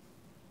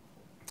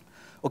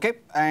 Okay,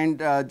 and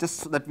just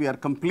so that we are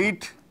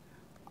complete,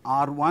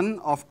 R1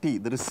 of t,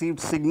 the received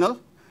signal,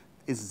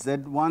 is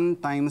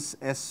Z1 times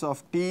S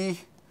of t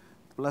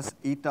plus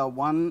eta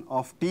 1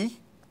 of t.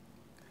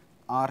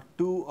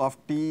 R2 of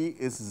t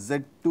is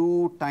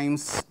Z2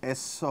 times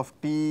S of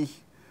t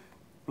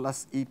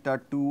plus eta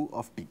 2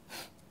 of t.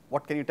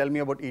 What can you tell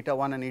me about eta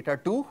 1 and eta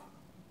 2?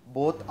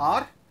 Both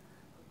are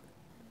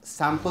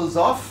samples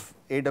of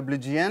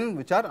AWGN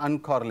which are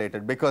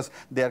uncorrelated, because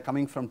they are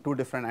coming from two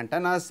different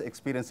antennas,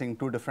 experiencing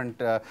two different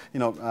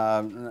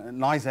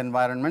noise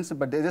environments,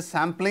 but they're just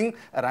sampling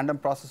a random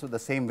process with the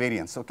same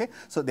variance. Okay,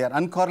 so they are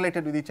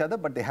uncorrelated with each other,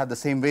 but they have the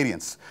same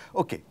variance.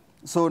 Okay,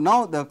 so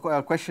now the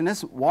question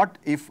is, what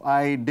if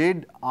I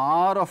did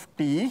R of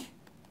t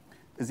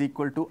is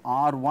equal to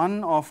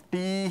R1 of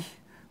t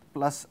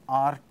plus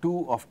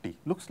R2 of t?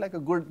 Looks like a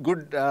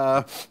good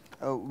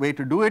way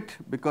to do it,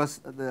 because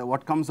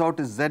what comes out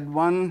is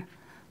Z1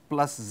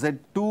 plus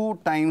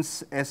Z2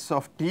 times S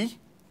of t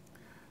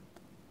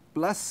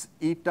plus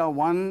eta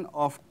 1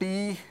 of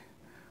t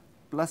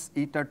plus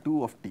eta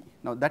 2 of t.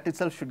 Now that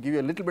itself should give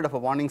you a little bit of a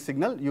warning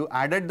signal. You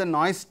added the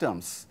noise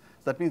terms.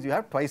 So that means you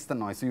have twice the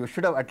noise. So you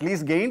should have at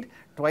least gained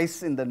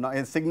twice in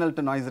the signal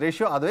to noise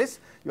ratio. Otherwise,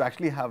 you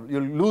actually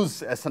you'll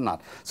lose SNR.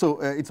 So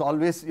it's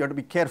always, you have to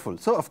be careful.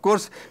 So of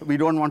course, we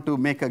don't want to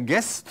make a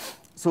guess.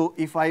 So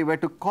if I were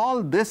to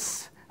call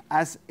this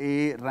as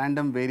a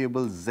random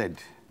variable Z,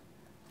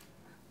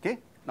 okay,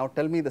 now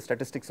tell me the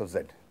statistics of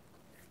Z.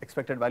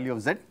 Expected value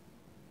of Z?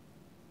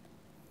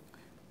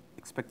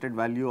 Expected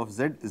value of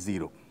Z is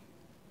 0.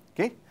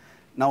 Okay.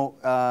 Now,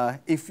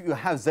 if you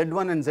have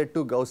Z1 and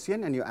Z2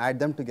 Gaussian and you add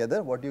them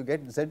together, what do you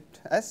get Z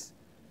as?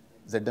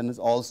 Z is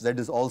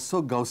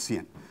also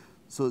Gaussian.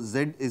 So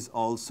Z is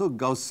also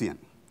Gaussian.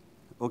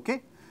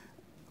 Okay.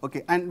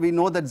 Okay, and we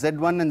know that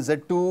Z1 and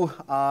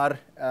Z2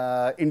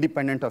 are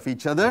independent of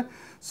each other.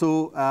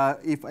 So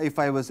if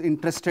I was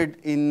interested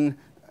in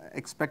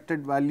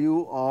expected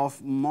value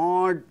of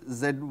mod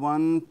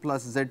Z1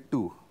 plus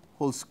Z2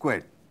 whole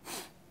squared,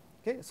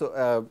 okay,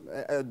 so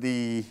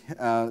the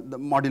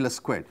modulus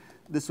squared,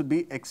 this would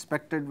be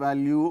expected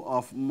value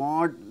of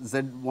mod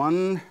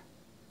Z1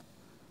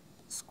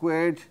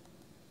 squared,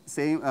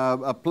 same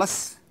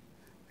plus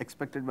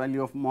expected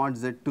value of mod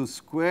Z2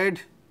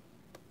 squared,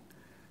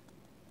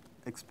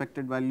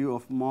 expected value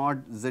of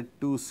mod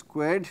Z2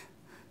 squared,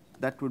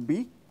 that would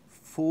be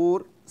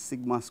 4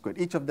 sigma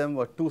squared. Each of them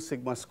were 2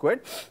 sigma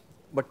squared,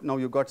 but now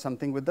you got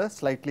something with a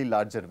slightly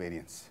larger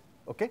variance.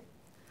 Okay.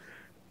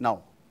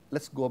 Now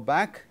let's go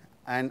back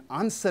and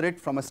answer it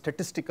from a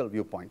statistical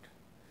viewpoint.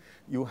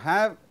 You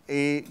have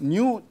a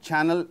new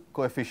channel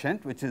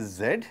coefficient, which is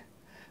Z,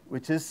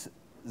 which is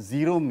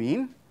 0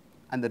 mean,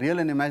 and the real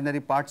and imaginary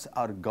parts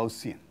are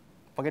Gaussian.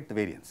 Forget the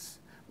variance.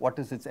 What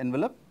is its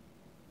envelope?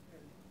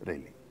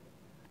 Rayleigh.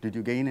 Did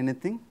you gain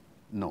anything?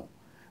 No.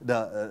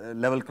 The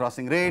level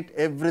crossing rate,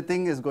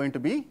 everything is going to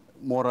be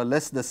more or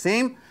less the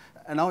same.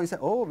 And now you say,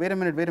 oh, wait a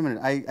minute,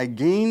 I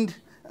gained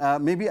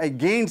maybe I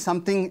gained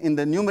something in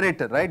the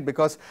numerator, right,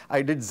 because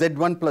I did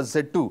Z1 plus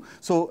Z2.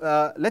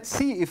 So let's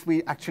see if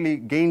we actually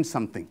gained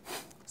something.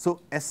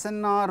 So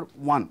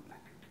SNR1,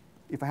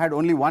 if I had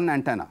only one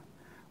antenna,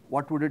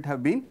 what would it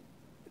have been?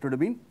 It would have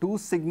been 2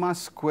 sigma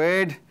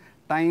squared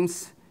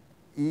times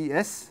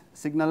ES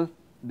signal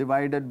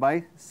divided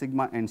by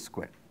sigma n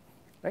squared.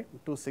 Right,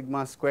 2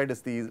 sigma squared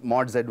is the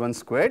mod Z1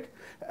 squared,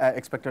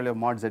 expected value of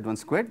mod Z1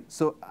 squared.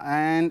 So,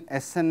 and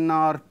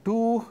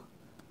SNR2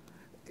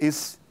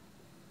 is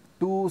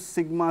 2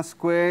 sigma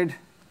squared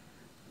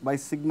by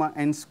sigma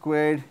n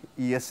squared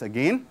ES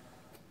again.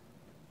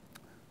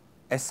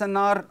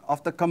 SNR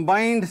of the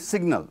combined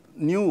signal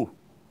nu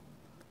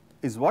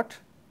is what?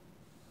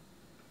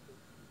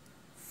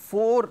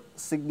 4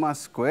 sigma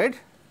squared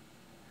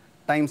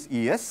times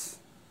ES,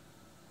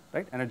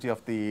 right, energy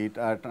of the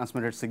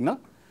transmitted signal.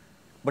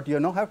 But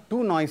you now have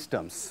 2 noise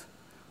terms.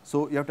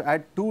 So you have to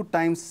add 2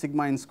 times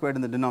sigma n squared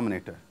in the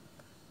denominator,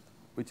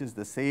 which is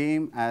the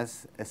same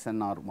as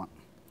SNR1.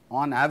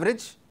 On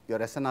average, your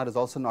SNR is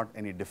also not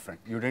any different.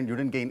 You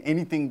didn't gain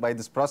anything by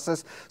this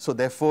process, so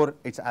therefore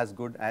it's as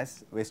good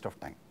as waste of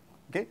time.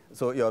 Okay,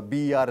 so your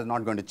BER is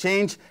not going to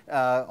change.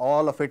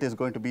 All of it is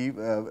going to be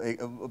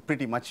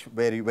pretty much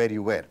where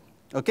you were.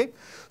 Okay,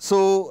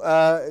 so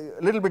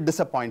a little bit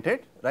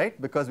disappointed, right?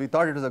 Because we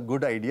thought it was a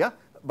good idea.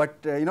 But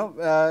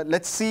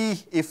let's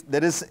see if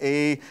there is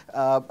a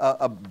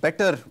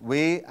better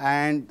way,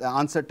 and the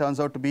answer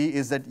turns out to be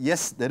is that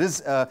yes, there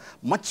is a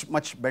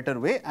much better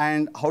way.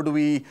 And how do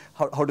we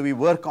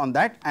work on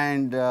that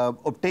and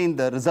obtain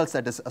the results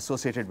that is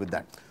associated with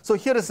that? So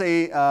here is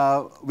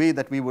a way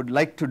that we would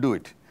like to do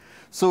it.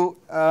 So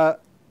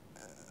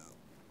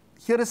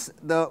here is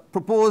the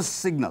proposed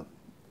signal.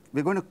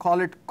 We're going to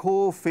call it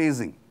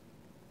co-phasing.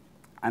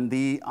 And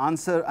the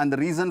answer and the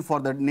reason for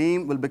that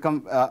name will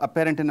become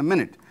apparent in a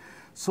minute.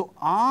 So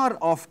R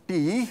of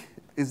t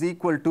is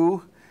equal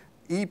to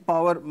e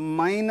power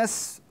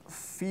minus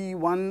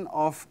phi1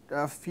 of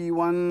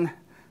phi1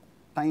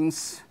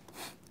 times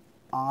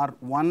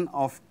R1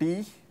 of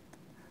t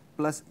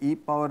plus e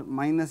power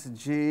minus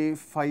j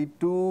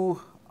phi2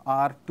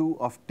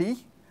 R2 of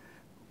t,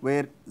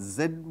 where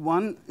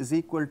Z1 is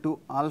equal to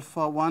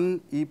alpha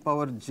 1 e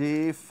power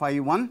j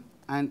phi1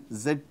 and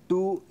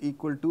Z2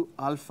 equal to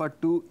alpha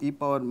 2 e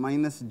power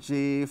minus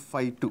j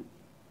phi 2.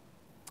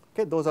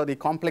 Okay, those are the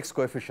complex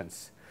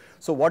coefficients.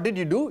 So what did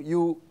you do?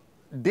 You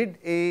did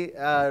a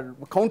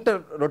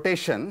counter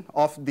rotation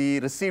of the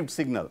received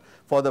signal.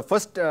 For the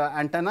first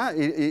antenna,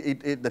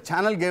 the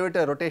channel gave it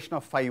a rotation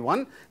of phi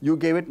 1, you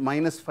gave it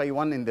minus phi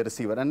 1 in the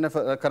receiver, and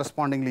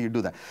correspondingly you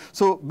do that.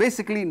 So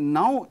basically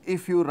now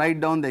if you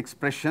write down the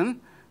expression,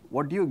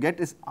 what you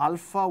get is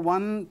alpha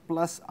 1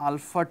 plus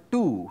alpha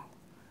 2.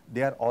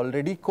 They are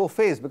already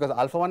co-phased because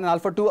alpha 1 and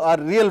alpha 2 are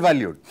real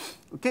valued,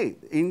 okay,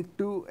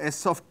 into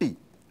S of t.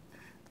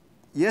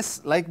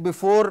 Yes, like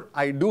before,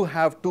 I do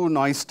have 2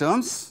 noise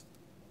terms,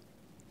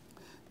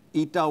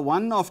 eta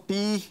 1 of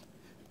t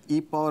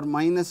e power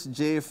minus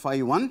j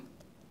phi 1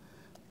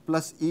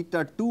 plus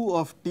eta 2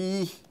 of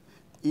t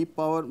e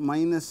power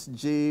minus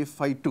j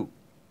phi 2.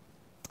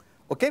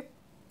 Okay?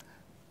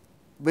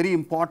 Very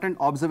important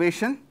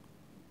observation.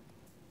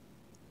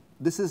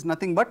 This is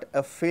nothing but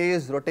a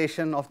phase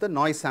rotation of the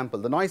noise sample.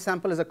 The noise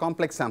sample is a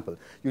complex sample.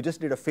 You just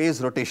did a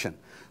phase rotation.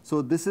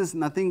 So this is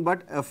nothing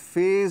but a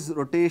phase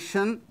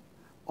rotation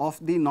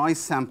of the noise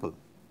sample,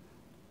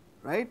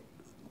 right?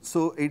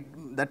 So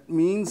that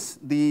means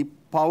the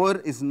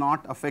power is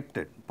not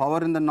affected.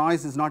 Power in the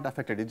noise is not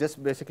affected. It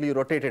just basically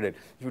rotated it.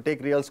 If you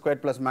take real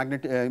squared plus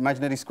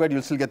imaginary squared,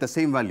 you'll still get the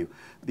same value.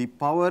 The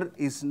power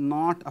is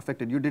not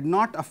affected. You did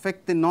not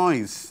affect the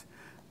noise,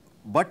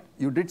 but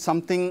you did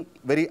something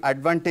very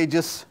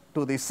advantageous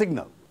to the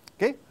signal.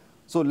 Okay?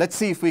 So let's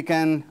see if we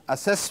can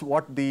assess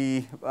what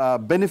the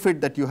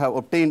benefit that you have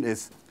obtained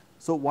is.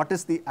 So what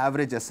is the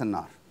average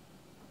SNR?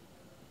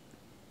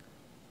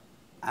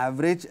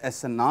 Average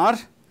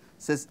SNR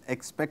says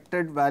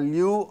expected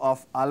value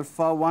of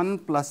alpha 1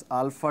 plus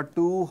alpha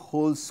 2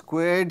 whole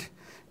squared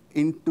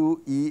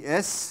into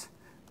ES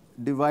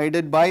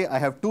divided by, I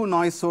have 2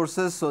 noise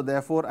sources, so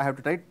therefore I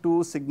have to write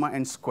 2 sigma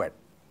n squared.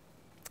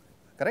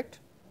 Correct?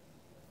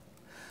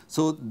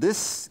 So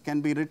this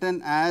can be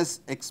written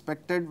as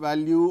expected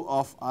value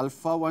of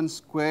alpha 1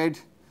 squared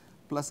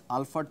plus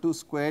alpha 2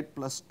 squared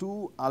plus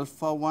 2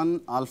 alpha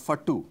 1 alpha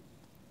 2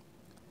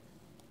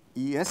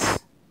 ES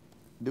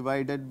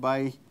divided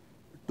by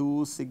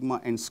 2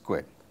 sigma n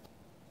squared.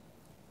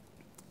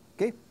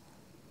 Okay,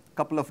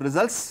 couple of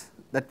results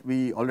that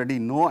we already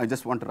know. I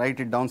just want to write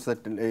it down so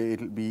that it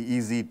will be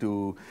easy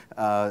to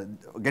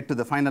get to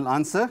the final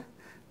answer.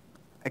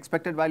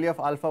 Expected value of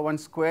alpha 1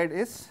 squared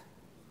is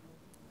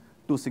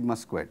 2 sigma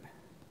squared.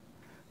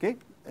 Okay,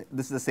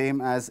 this is the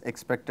same as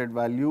expected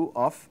value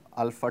of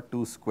alpha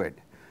 2 squared.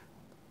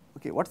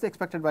 Okay, what's the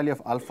expected value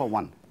of alpha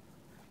 1?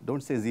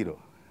 Don't say 0.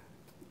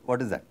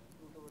 What is that?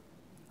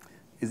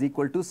 Is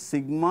equal to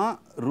sigma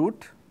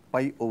root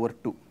pi over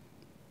 2.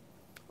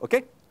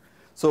 Okay?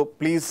 So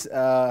please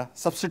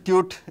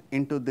substitute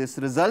into these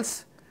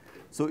results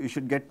So, you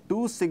should get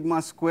 2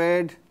 sigma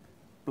squared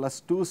plus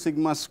 2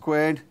 sigma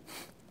squared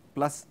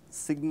plus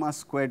sigma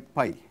squared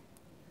pi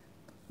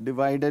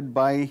divided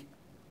by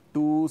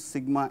 2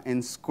 sigma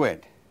n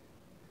squared.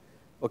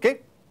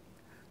 Okay?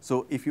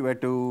 So, if you were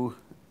to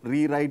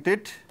rewrite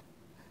it,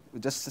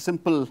 just a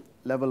simple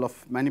level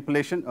of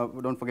manipulation,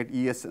 do not forget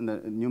ES in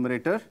the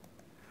numerator.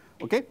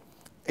 Okay?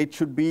 It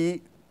should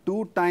be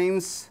 2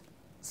 times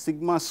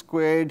sigma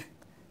squared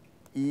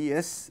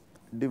ES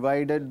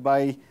divided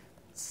by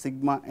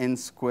sigma n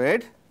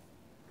squared.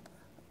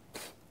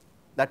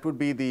 That would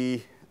be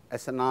the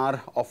SNR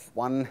of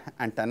one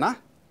antenna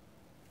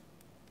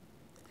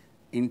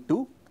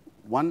into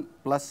 1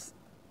 plus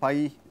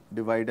pi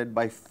divided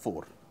by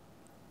 4,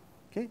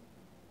 okay,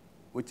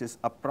 which is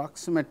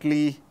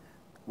approximately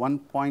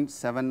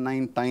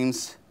 1.79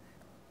 times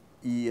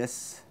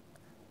ES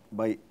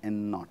by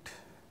N naught.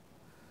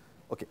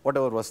 Okay,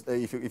 whatever was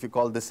if you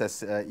call this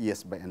as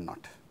ES by N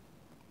naught.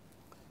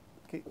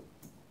 Okay.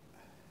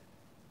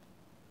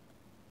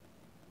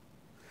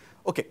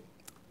 Okay.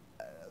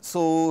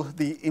 So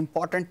the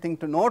important thing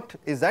to note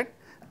is that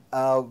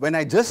when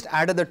I just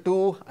added the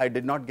two, I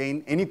did not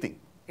gain anything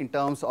in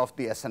terms of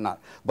the SNR.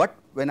 But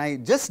when I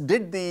just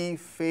did the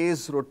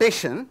phase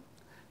rotation,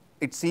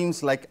 it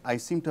seems like I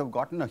seem to have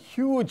gotten a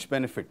huge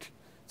benefit.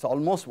 It's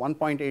almost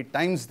 1.8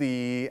 times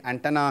the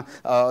antenna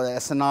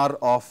SNR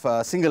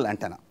of single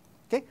antenna.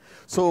 Okay.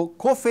 So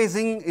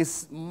co-phasing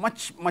is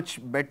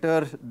much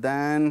better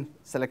than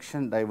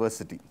selection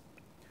diversity.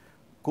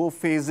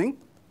 Co-phasing,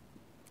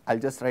 I'll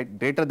just write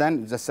greater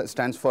than, it just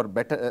stands for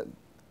better.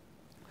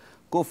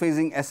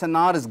 Co-phasing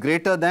SNR is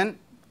greater than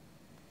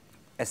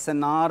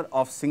SNR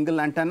of single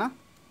antenna.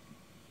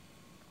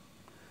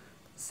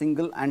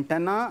 Single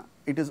antenna,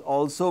 it is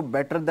also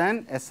better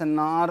than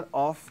SNR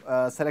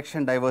of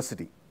selection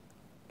diversity.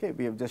 Okay,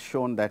 we have just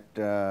shown that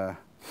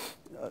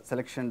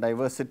selection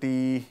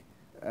diversity,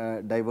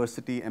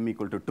 diversity m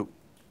equal to 2.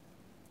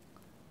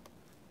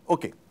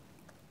 Okay.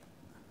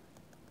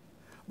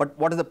 But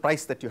what is the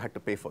price that you had to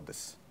pay for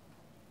this?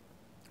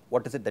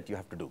 What is it that you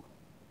have to do?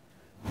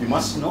 You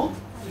must know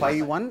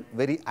phi 1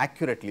 very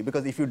accurately,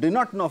 because if you do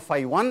not know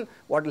phi 1,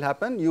 what will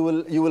happen? You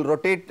will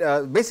rotate.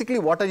 Basically,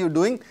 what are you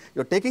doing?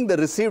 You are taking the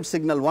received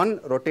signal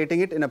 1,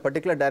 rotating it in a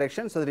particular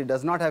direction so that it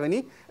does not have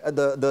any.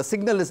 The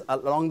signal is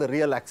along the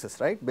real axis,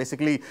 right?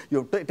 Basically,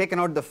 you have taken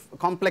out the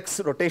complex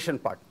rotation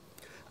part.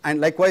 And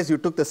likewise, you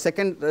took the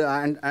second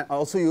and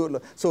also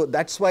you, so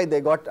that's why they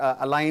got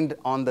aligned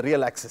on the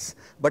real axis.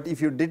 But if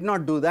you did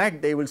not do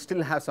that, they will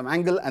still have some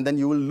angle, and then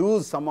you will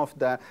lose some of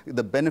the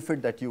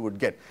benefit that you would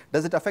get.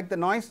 Does it affect the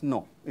noise?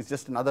 No, it's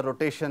just another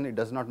rotation. It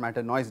does not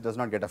matter. Noise does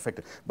not get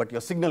affected, but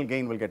your signal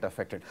gain will get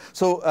affected.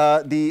 So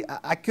the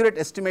accurate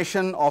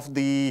estimation of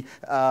the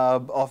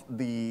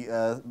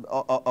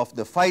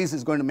phis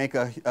is going to make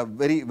a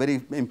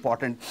very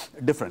important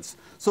difference.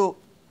 So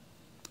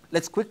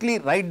let's quickly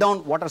write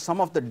down what are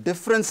some of the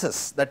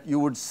differences that you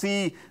would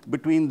see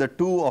between the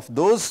two of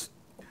those.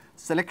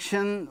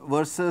 Selection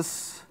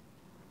versus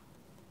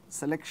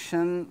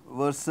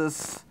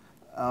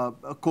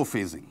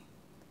co-phasing.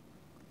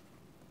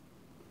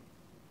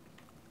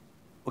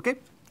 Okay,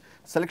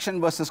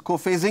 selection versus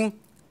co-phasing.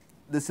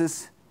 This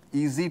is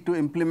easy to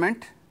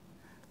implement.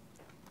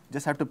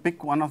 Just have to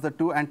pick one of the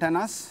two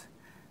antennas.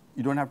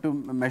 You don't have to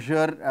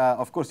measure,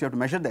 of course, you have to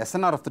measure the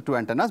SNR of the two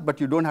antennas,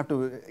 but you don't have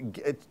to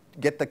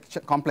get the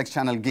complex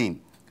channel gain.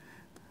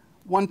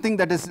 One thing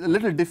that is a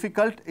little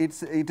difficult,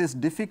 it is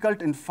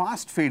difficult in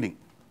fast fading.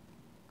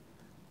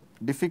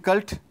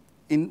 Difficult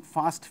in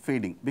fast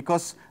fading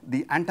because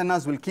the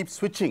antennas will keep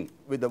switching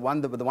with the one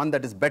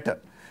that is better.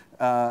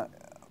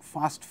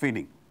 Fast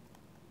fading.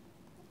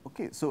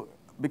 Okay, so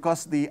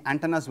because the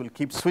antennas will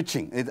keep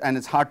switching, and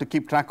it's hard to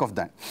keep track of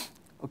that.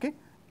 Okay.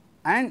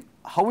 And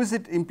how is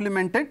it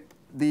implemented?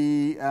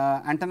 The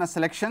antenna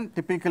selection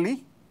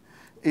typically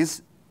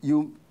is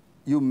you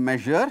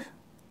measure,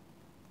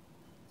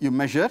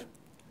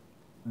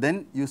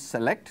 then you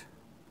select,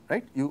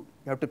 right? You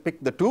have to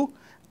pick the two,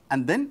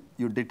 and then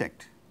you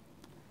detect.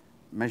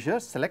 Measure,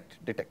 select,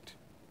 detect.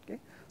 Okay.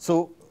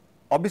 So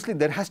obviously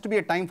there has to be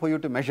a time for you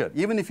to measure.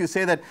 Even if you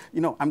say that,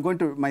 I'm going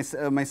to, my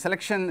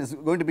selection is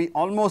going to be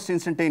almost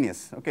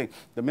instantaneous. Okay,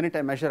 the minute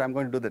I measure, I'm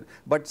going to do that.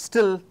 But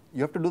still,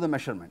 you have to do the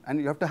measurement,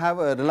 and you have to have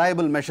a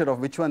reliable measure of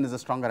which one is a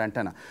stronger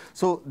antenna.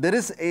 So there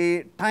is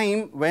a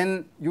time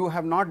when you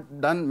have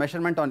not done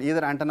measurement on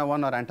either antenna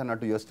 1 or antenna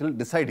 2. You are still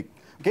deciding.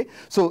 Okay,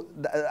 so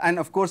and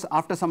of course,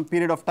 after some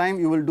period of time,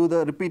 you will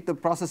repeat the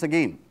process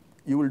again.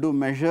 You will do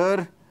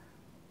measure,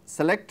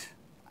 select,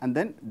 and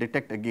then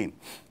detect again.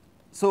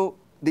 So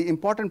the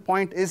important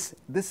point is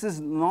this is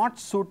not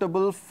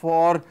suitable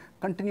for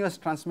continuous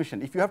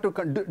transmission. If you have to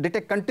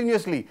detect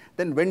continuously,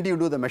 then when do you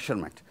do the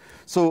measurement?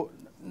 So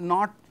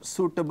not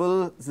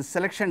suitable, the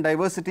selection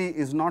diversity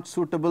is not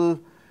suitable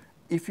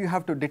if you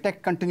have to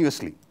detect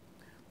continuously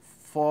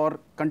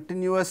for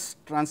continuous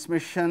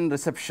transmission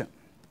reception.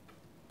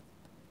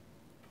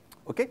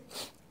 Okay.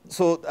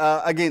 So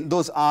again,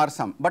 those are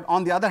some. But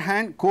on the other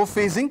hand,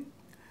 co-phasing,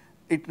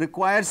 it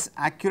requires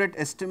accurate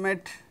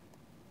estimate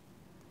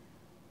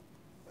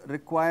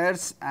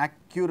requires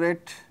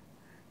accurate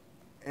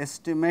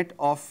estimate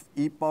of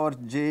e power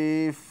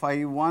j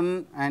phi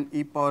 1 and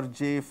e power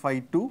j phi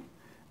 2.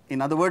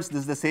 In other words, this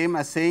is the same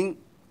as saying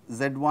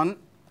z1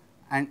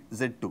 and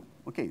z2.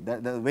 Okay,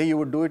 the way you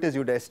would do it is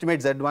you would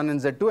estimate z1 and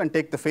z2 and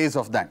take the phase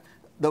of that.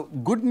 The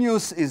good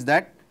news is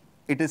that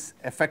it is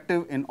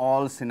effective in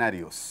all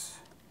scenarios.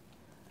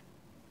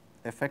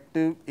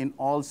 Effective in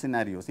all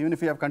scenarios. Even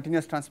if you have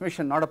continuous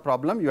transmission, not a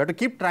problem. You have to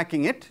keep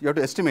tracking it, you have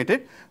to estimate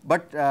it,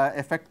 but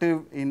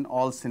effective in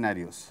all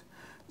scenarios.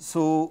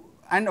 So,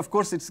 and of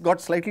course, it's got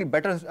slightly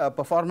better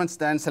performance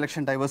than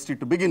selection diversity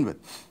to begin with.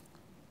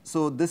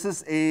 So, this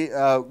is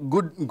a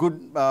good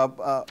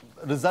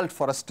result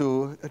for us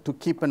to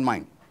keep in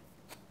mind.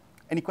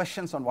 Any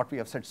questions on what we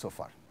have said so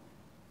far?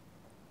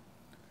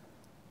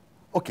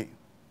 Okay.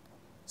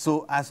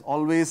 So, as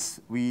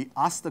always, we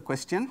ask the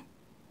question.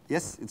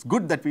 Yes, it's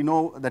good that we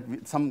know that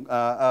some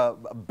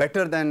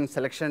better than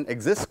selection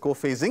exists,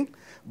 co-phasing,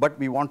 but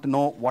we want to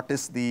know what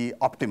is the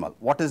optimal,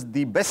 what is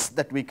the best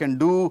that we can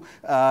do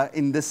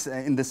in this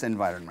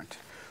environment.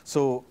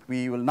 So,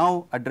 we will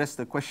now address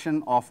the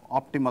question of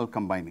optimal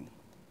combining.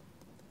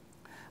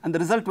 And the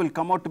result will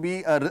come out to be,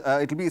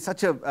 it will be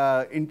such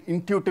a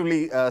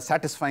intuitively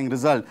satisfying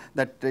result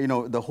that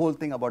the whole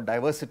thing about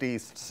diversity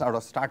sort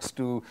of starts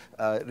to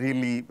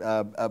really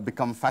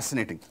become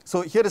fascinating.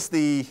 So here is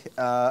the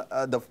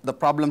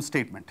problem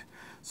statement.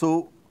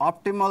 So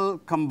optimal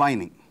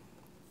combining.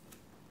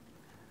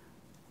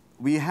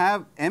 We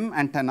have M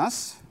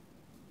antennas,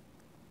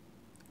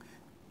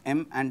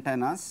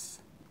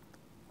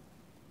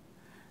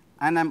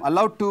 and I'm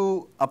allowed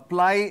to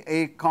apply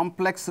a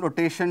complex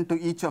rotation to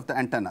each of the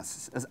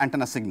antennas as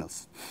antenna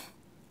signals.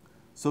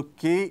 So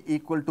k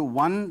equal to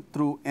 1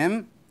 through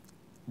m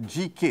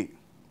gk.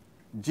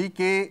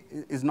 Gk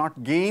is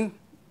not gain,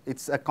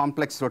 it's a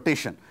complex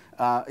rotation.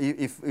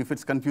 If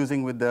it's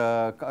confusing with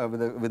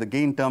the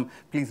gain term,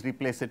 please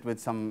replace it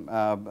with some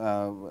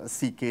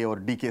ck or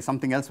dk,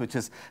 something else which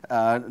is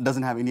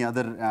doesn't have any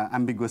other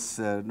ambiguous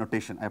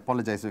notation. I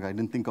apologize if I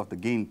didn't think of the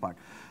gain part.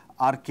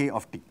 Rk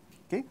of t.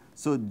 Okay.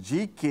 So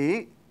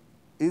gk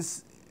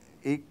is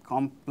a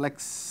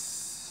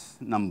complex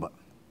number,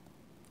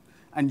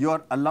 and you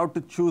are allowed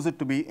to choose it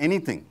to be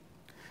anything.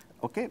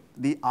 Okay.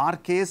 The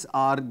rk's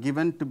are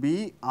given to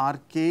be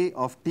rk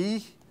of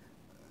t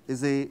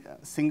is a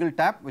single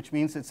tap, which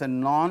means it's a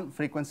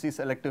non-frequency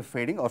selective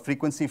fading or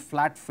frequency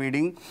flat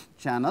fading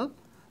channel,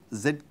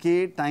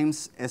 zk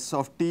times s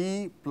of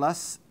t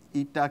plus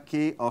eta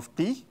k of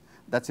t,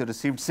 that's your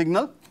received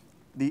signal.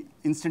 The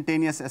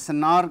instantaneous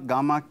SNR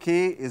gamma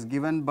k is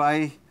given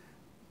by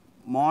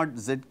mod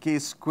zk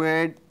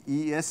squared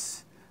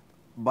Es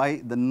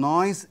by the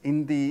noise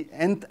in the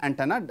nth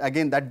antenna.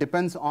 Again, that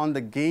depends on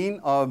the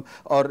gain or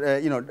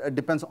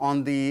depends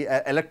on the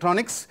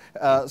electronics.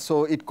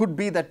 So it could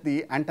be that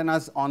the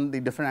antennas on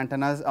the different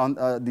antennas, on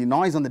the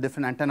noise on the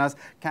different antennas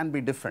can be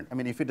different. I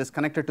mean, if it is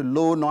connected to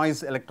low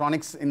noise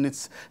electronics in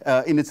its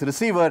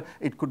receiver,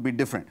 it could be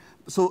different.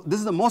 So this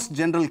is the most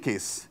general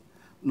case.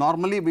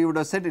 Normally, we would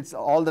have said it's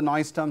all the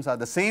noise terms are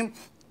the same,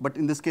 but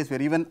in this case, we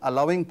are even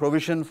allowing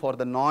provision for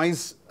the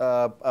noise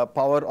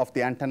power of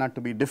the antenna to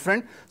be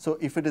different. So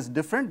if it is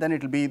different, then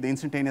it will be the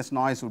instantaneous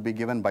noise would be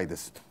given by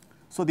this.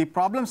 So the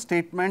problem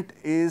statement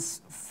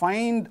is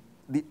find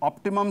the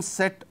optimum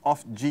set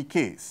of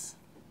GKs,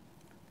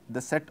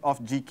 the set of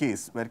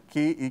GKs where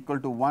k equal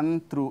to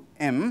 1 through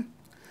m,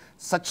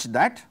 such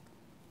that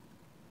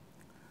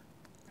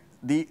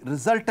the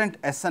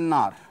resultant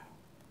SNR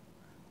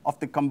of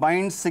the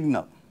combined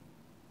signal,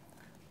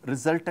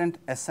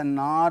 resultant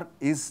SNR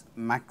is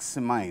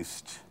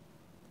maximized.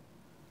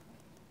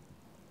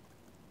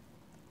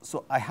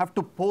 So I have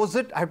to pose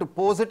it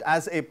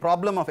as a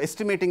problem of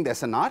estimating the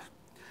SNR,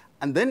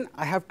 and then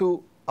I have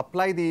to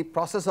apply the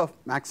process of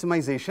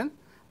maximization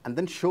and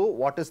then show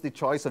what is the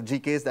choice of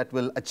GKs that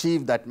will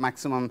achieve that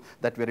maximum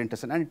that we are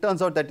interested in. And it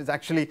turns out that it's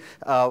actually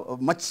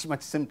much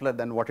simpler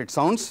than what it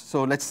sounds.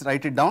 So let's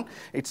write it down.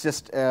 It's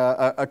just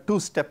a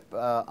two-step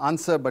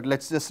answer, but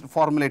let's just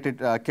formulate it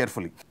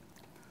carefully.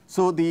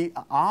 So the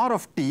R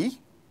of t,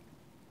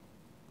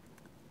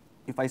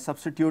 if I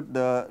substitute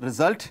the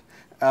result,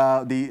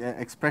 the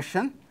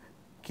expression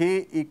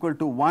k equal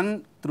to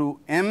 1 through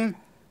m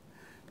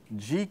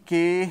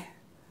gk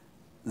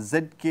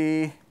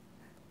zk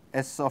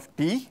s of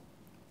t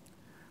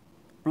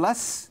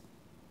plus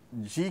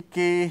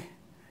gk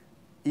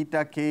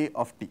eta k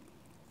of t.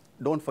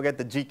 Don't forget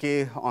the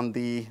gk on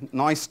the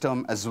noise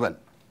term as well.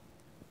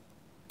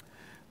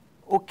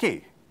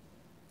 Okay.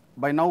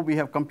 By now we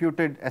have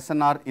computed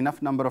SNR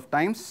enough number of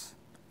times,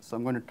 so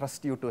I'm going to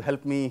trust you to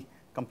help me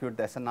compute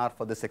the SNR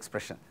for this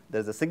expression.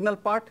 There's a signal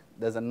part,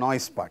 there's a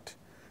noise part.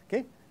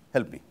 Okay,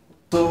 help me.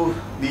 So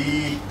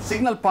the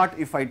signal part,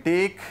 if I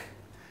take,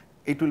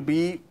 it will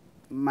be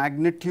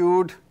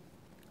magnitude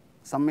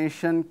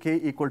summation k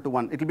equal to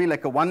 1. It will be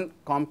like a one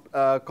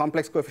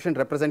complex coefficient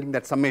representing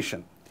that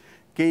summation.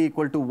 K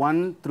equal to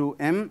 1 through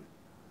m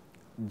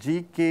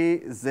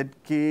gk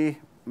zk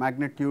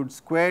magnitude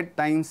squared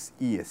times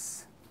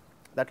Es.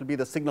 That will be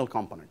the signal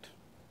component.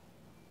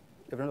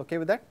 Everyone okay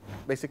with that?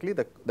 Basically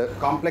the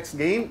complex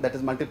gain that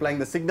is multiplying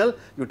the signal,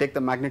 you take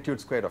the magnitude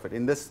square of it.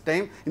 In this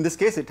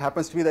case it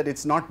happens to be that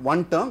it's not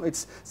one term,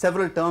 it's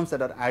several terms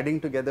that are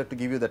adding together to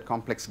give you that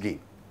complex gain.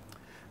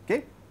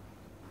 Okay.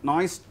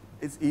 Noise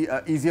is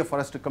easier for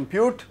us to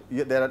compute.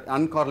 There are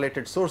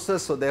uncorrelated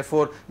sources, so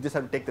therefore you just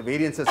have to take the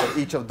variances of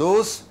each of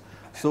those.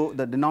 So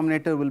the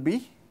denominator will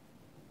be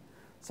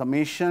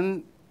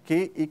summation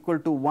k equal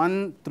to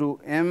 1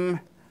 through m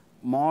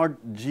mod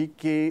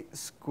gk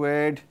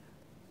squared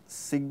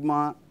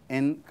sigma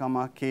n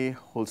comma k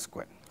whole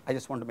square. I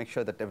just want to make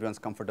sure that everyone's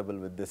comfortable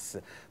with this.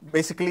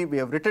 Basically we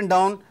have written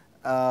down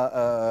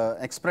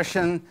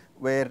expression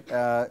where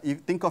you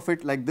think of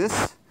it like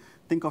this.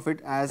 Think of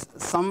it as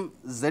some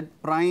z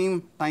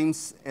prime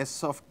times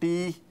s of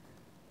t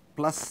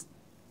plus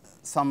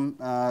some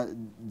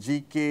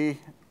gk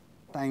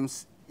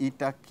times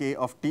eta k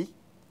of t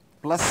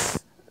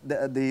plus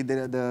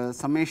the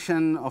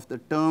summation of the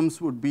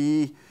terms would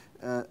be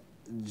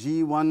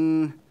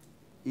g1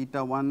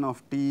 eta 1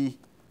 of t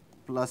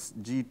plus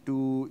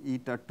g2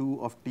 eta 2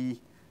 of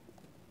t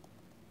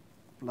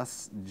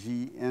plus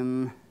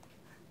gm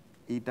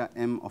eta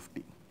m of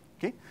t.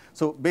 Okay.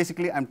 So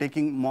basically I am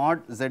taking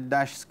mod z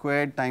dash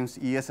squared times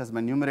es as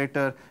my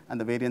numerator, and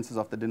the variances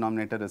of the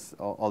denominator is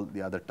all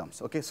the other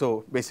terms. Okay.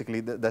 So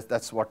basically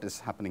that's what is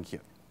happening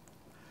here.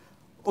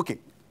 Okay.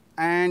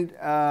 And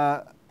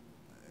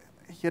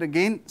here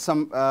again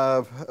some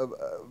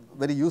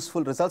very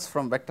useful results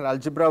from vector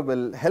algebra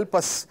will help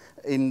us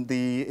in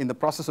the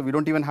process, so we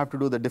don't even have to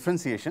do the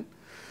differentiation.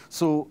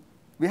 So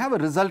we have a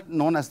result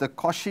known as the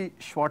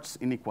Cauchy-Schwarz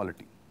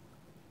inequality.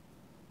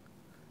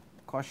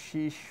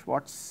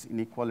 Cauchy-Schwarz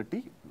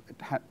inequality, it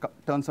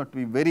turns out to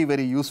be very,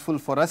 very useful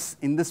for us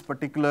in this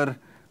particular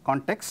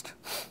context.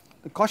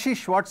 The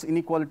Cauchy-Schwarz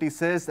inequality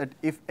says that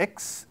if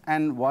x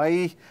and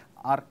y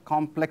are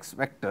complex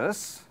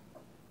vectors,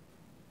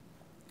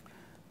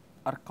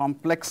 are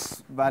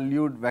complex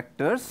valued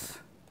vectors,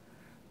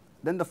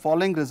 then the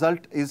following result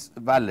is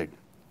valid.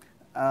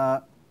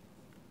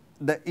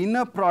 The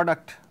inner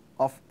product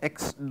of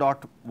x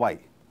dot y,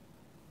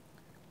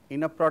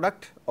 inner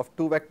product of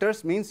two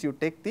vectors means you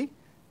take the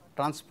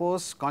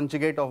transpose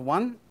conjugate of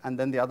one and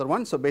then the other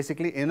one. So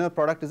basically inner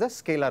product is a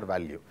scalar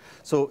value.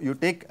 So you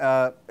take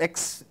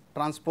x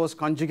transpose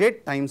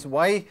conjugate times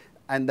y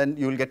and then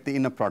you will get the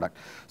inner product.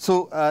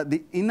 So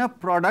the inner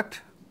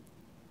product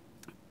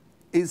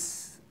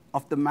is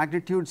of the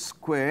magnitude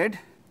squared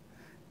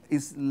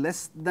is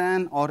less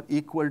than or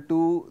equal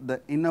to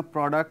the inner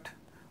product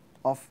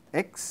of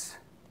x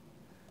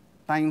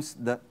times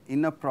the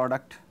inner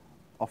product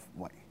of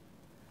y.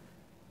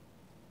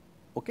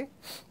 Okay.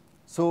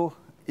 So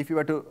if you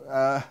were to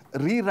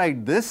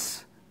rewrite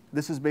this,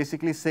 this is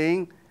basically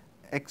saying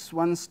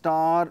x1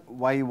 star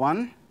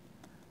y1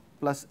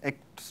 plus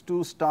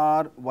x2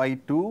 star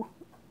y2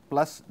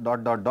 plus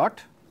dot dot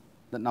dot,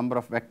 the number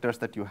of vectors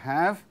that you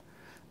have.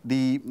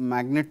 The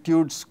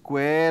magnitude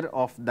square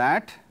of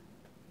that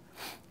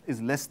is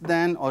less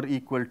than or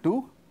equal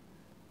to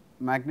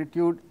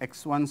magnitude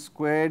x1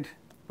 squared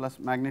plus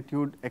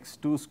magnitude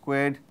x2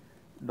 squared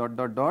dot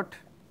dot dot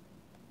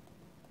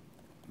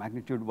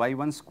magnitude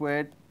y1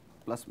 squared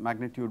plus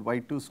magnitude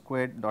y2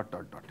 squared dot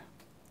dot dot.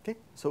 Okay.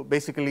 So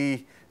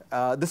basically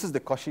this is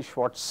the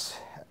Cauchy-Schwarz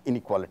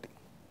inequality.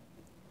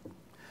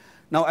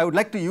 Now I would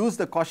like to use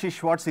the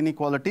Cauchy-Schwarz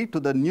inequality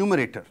to the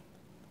numerator.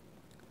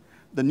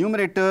 The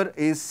numerator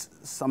is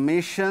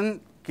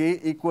summation k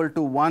equal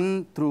to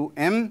 1 through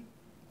m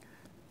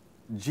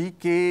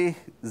gk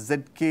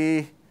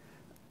zk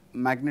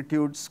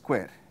magnitude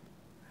square.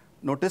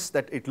 Notice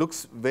that it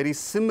looks very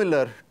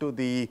similar to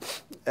the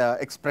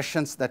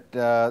expressions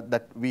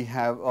that we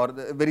have, or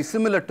very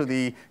similar to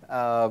the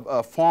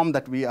form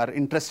that we are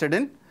interested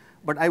in,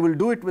 but I will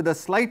do it with a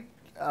slight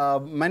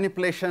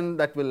manipulation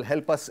that will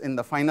help us in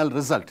the final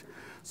result.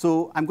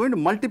 So I am going to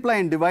multiply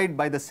and divide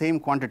by the same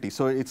quantity.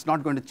 So it is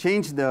not going to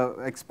change the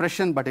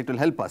expression, but it will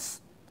help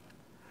us.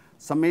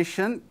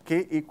 Summation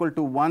k equal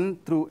to 1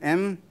 through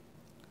m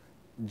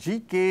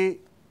gk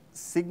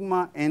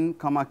sigma n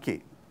comma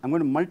k. I am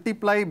going to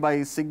multiply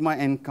by sigma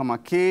n comma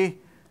k.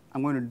 I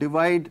am going to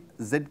divide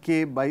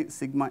zk by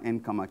sigma n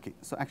comma k.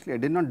 So actually I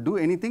did not do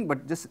anything,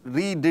 but just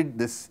redid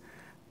this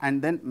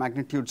and then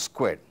magnitude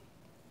squared.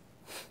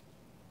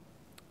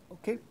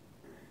 Okay.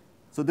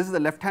 So this is the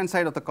left hand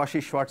side of the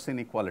Cauchy-Schwarz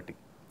inequality.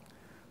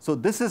 So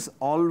this is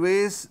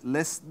always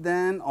less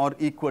than or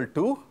equal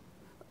to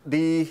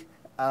the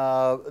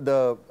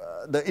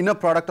inner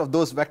product of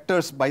those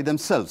vectors by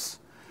themselves.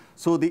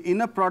 So the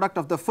inner product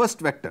of the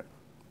first vector.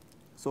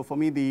 So for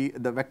me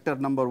the vector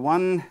number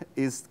 1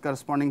 is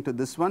corresponding to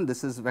this one.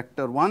 This is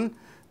vector 1.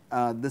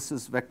 This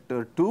is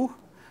vector 2.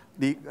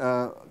 The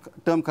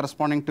term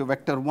corresponding to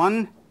vector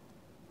 1,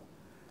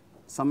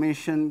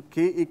 summation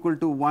k equal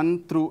to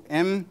 1 through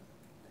m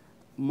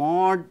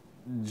mod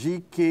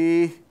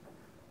gk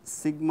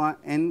sigma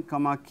n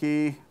comma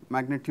k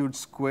magnitude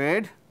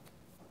squared,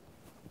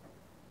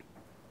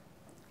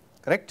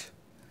 correct.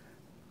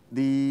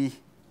 The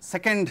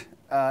second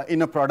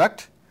inner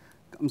product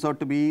comes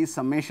out to be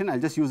summation. I'll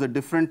just use a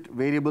different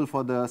variable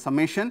for the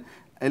summation.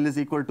 L is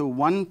equal to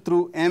 1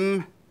 through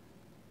m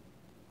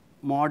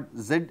mod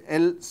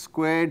ZL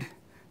squared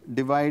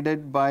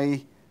divided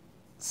by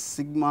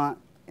sigma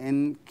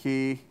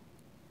nk.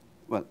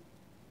 Well,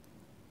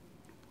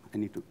 I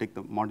need to take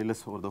the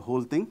modulus over the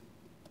whole thing.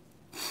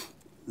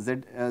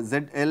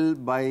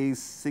 ZL by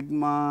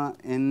sigma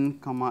n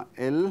comma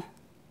L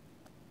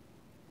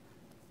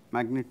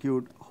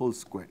magnitude whole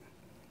square.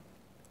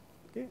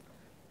 Okay,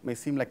 may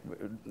seem like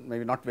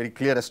maybe not very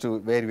clear as to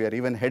where we are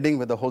even heading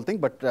with the whole thing,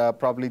 but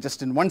probably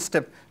just in one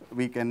step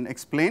we can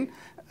explain.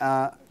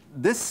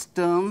 This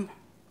term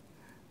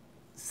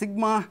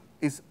sigma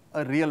is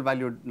a real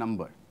valued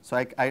number, so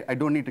I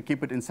don't need to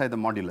keep it inside the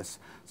modulus.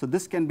 So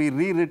this can be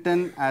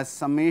rewritten as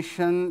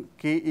summation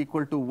k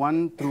equal to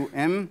 1 through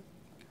m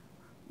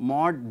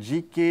mod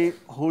gk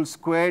whole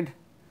squared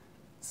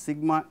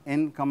sigma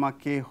n comma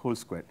k whole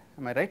squared.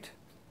 Am I right?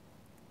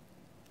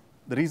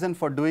 The reason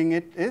for doing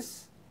it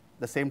is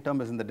the same term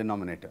as in the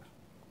denominator.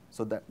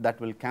 So that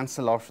will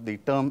cancel off the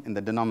term in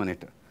the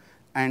denominator.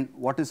 And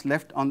what is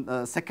left on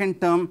the second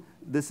term,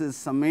 this is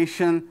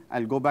summation.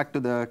 I'll go back to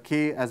the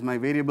k as my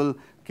variable.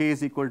 K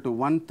is equal to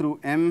 1 through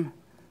m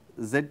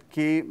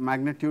zk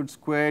magnitude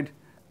squared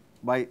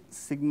by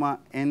sigma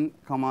n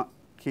comma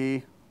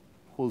k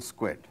whole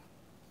squared.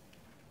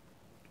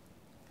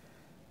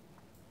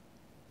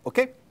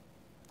 Okay?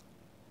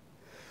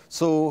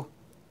 So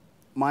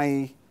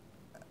my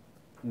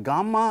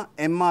gamma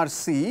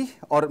MRC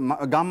or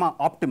gamma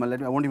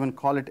optimal, I won't even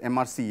call it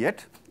MRC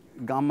yet,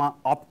 gamma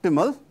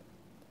optimal,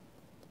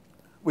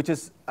 which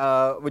is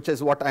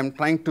what I'm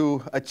trying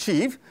to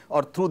achieve,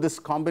 or through this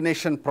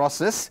combination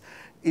process,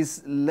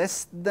 is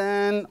less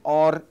than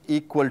or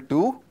equal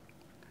to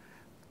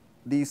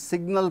the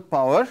signal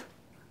power.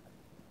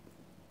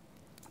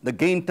 The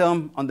gain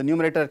term on the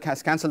numerator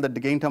has cancelled the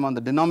gain term on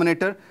the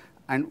denominator,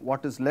 and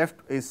what is left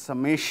is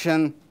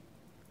summation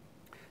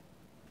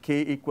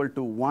k equal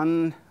to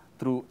 1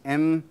 through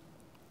m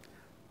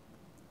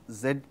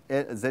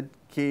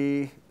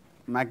zk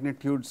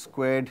magnitude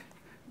squared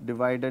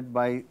divided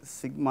by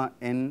sigma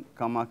n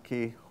comma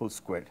k whole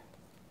squared.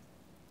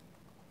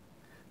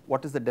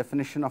 What is the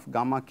definition of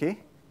gamma k?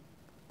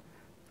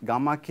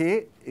 Gamma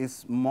k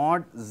is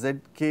mod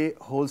zk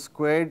whole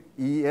squared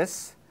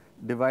es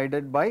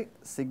divided by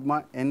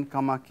sigma n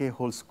comma k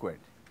whole squared.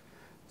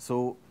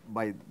 So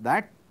by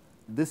that,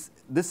 this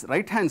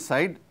right hand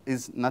side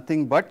is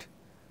nothing but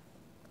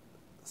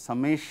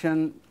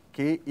summation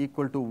k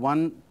equal to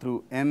 1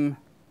 through m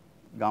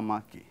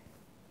gamma k.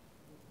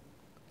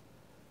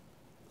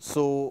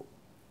 So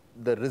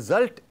the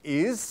result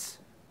is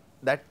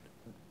that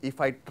if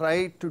I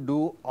try to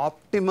do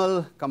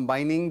optimal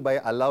combining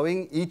by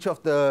allowing each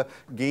of the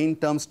gain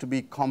terms to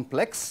be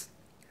complex,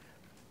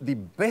 the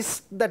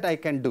best that I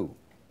can do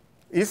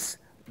is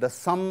the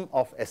sum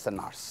of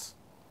SNRs.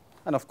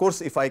 And of course,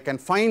 if I can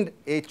find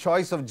a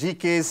choice of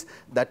GKs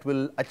that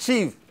will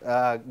achieve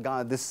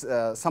this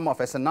sum of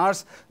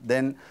SNRs,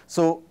 then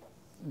so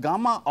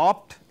gamma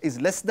opt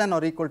is less than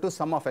or equal to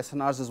sum of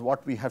SNRs is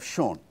what we have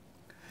shown.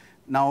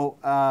 Now,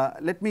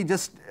 let me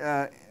just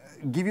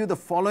give you the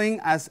following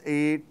as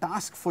a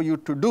task for you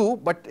to do,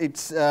 but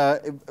it's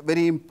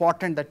very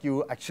important that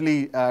you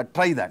actually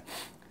try that.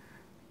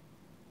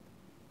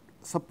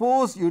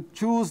 Suppose you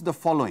choose the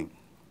following.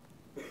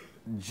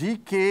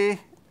 GK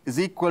is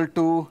equal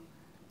to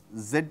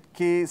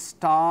ZK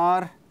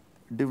star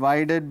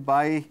divided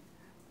by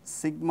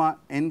sigma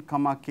n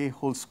comma k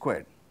whole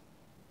squared.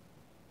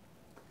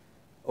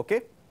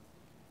 Okay?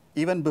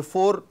 Even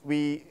before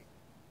we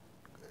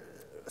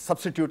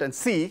substitute and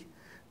see,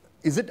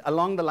 is it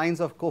along the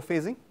lines of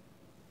cophasing?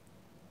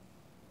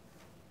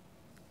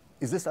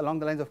 Is this along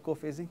the lines of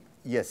cophasing?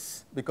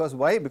 Yes. Because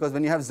why? Because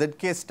when you have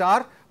ZK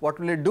star, what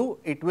will it do?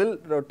 It will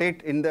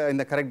rotate in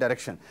the correct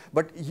direction.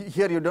 But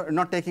here you're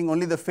not taking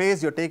only the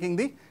phase, you're taking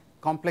the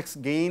complex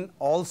gain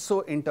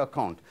also into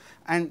account.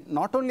 And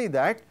not only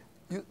that,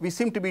 we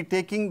seem to be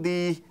taking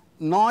the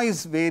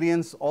noise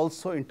variance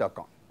also into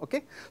account.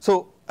 Okay?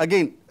 So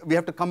again, we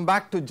have to come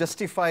back to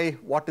justify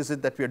what is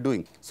it that we are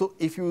doing. So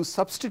if you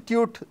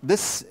substitute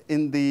this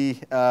in the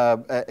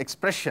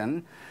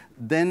expression,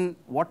 then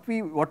what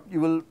you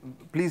will,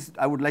 please,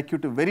 I would like you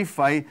to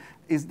verify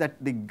is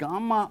that the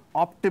gamma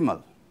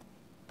optimal,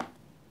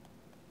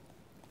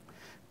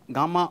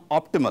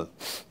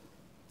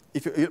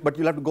 but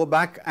you'll have to go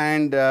back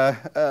and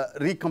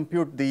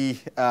recompute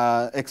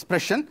the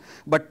expression.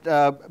 But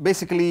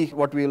basically,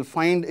 what we will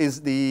find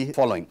is the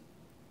following.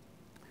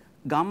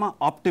 Gamma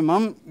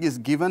optimum is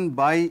given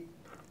by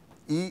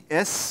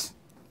Es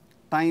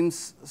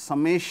times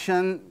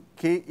summation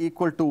k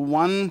equal to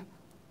 1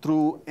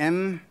 through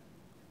m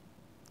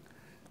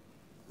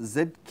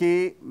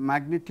zk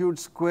magnitude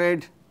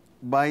squared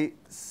by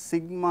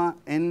sigma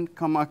n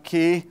comma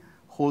k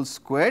whole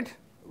squared.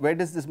 Where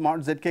does this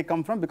mod zk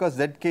come from? Because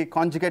zk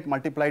conjugate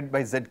multiplied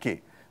by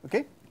zk.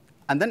 Okay?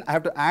 And then I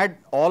have to add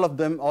all of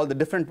them, all the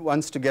different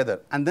ones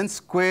together, and then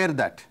square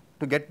that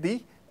to get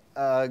the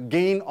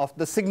gain of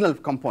the signal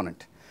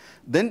component.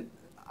 Then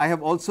I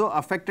have also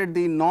affected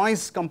the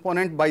noise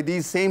component by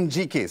these same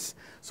GKs.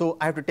 So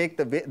I have to take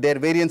their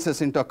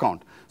variances into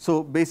account.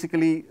 So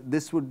basically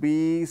this would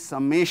be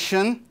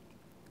summation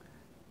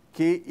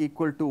k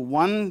equal to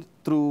 1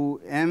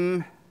 through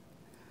m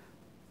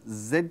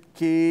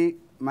zk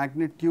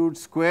magnitude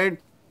squared.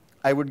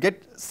 I would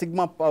get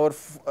sigma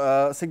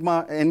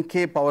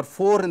nk power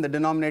 4 in the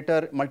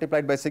denominator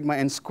multiplied by sigma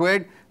n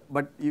squared,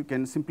 but you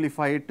can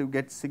simplify it to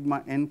get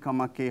sigma n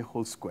comma k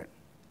whole squared.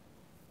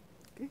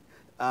 Okay.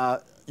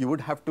 You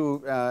would have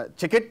to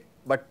check it,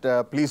 but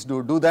please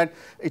do that.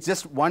 It's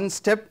just one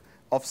step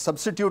of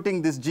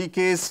substituting this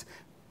GKs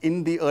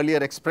in the earlier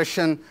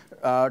expression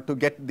to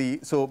get the,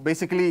 so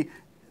basically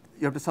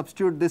you have to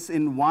substitute this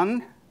in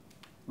 1,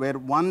 where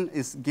 1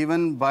 is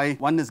given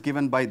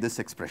by this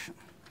expression.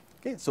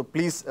 Okay, so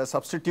please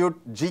substitute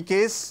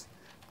GKs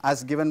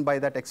as given by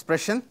that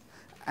expression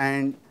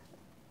and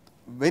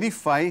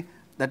verify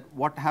that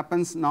what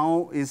happens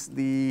now is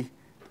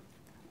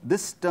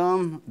this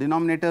term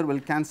denominator will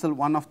cancel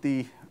one of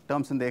the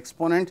terms in the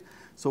exponent.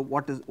 So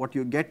what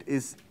you get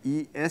is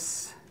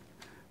ES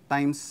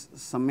times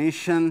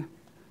summation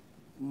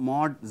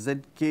mod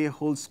zk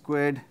whole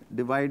squared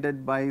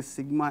divided by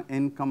sigma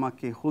n comma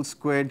k whole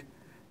squared,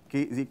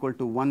 k is equal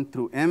to 1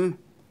 through m.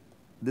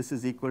 This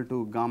is equal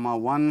to gamma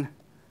 1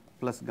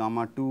 plus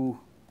gamma 2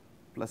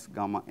 plus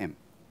gamma m.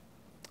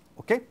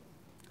 Okay?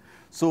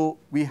 So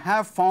we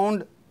have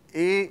found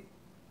a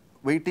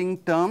weighting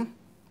term,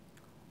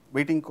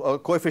 weighting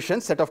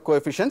coefficient, set of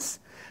coefficients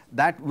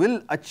that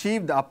will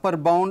achieve the upper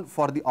bound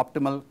for the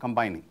optimal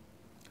combining.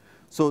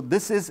 So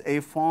this is a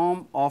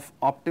form of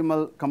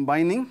optimal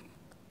combining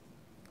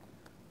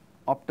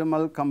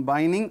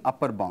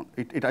upper bound.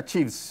 It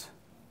achieves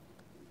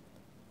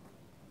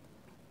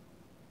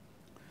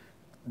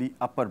the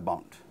upper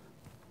bound.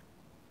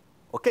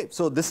 Okay,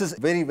 so this is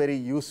very, very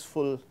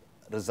useful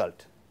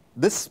result.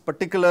 This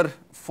particular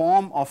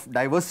form of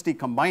diversity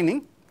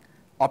combining,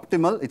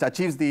 optimal, it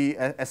achieves the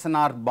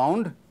SNR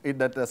bound,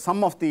 that the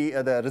sum of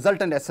the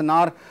resultant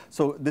SNR,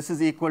 so this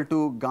is equal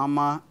to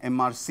gamma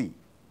MRC.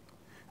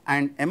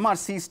 And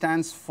MRC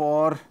stands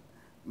for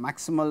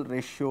maximal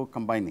ratio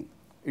combining.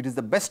 It is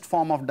the best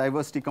form of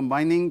diversity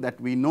combining that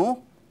we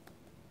know,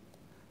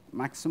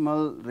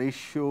 maximal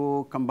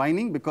ratio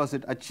combining, because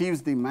it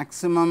achieves the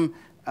maximum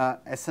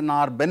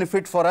SNR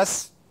benefit for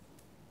us.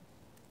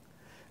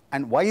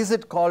 And why is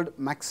it called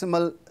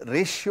maximal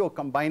ratio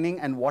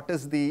combining, and what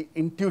is the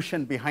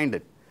intuition behind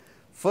it?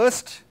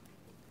 First,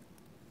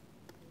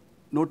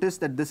 notice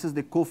that this is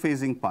the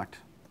co-phasing part.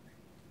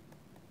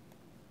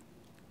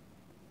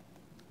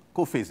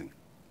 Co-phasing.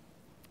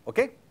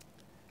 Okay?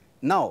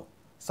 Now,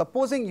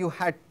 supposing you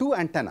had two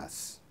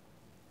antennas,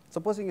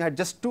 supposing you had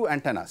just two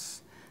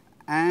antennas,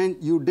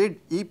 and you did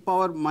e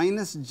power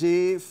minus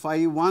j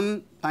phi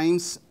 1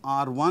 times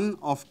r1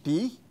 of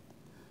t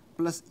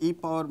plus e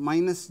power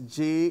minus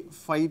j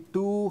phi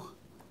 2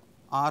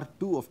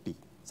 r2 of t.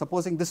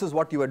 Supposing this is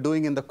what you are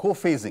doing in the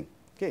co-phasing.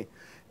 Okay.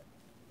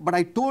 But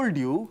I told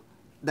you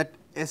that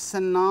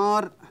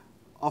SNR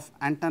of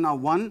antenna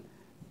 1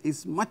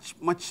 is much,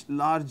 much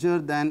larger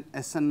than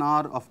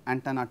SNR of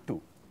antenna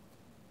 2.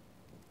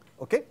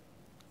 Okay.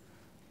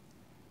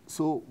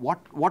 So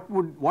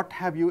what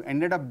have you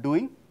ended up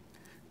doing?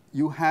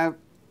 You have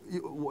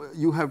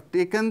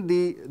taken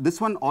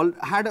this one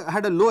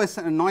had a low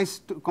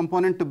noise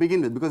component to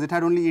begin with, because it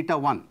had only eta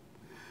 1.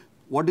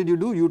 What did you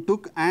do? You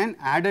took and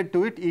added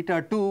to it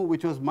eta 2,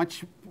 which was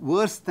much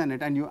worse than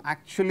it, and you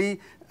actually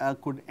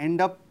could end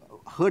up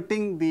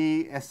hurting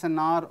the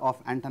SNR of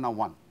antenna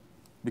 1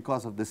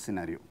 because of this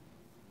scenario.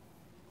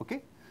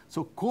 Okay?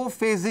 So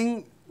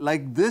co-phasing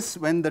like this,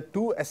 when the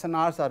two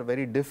SNRs are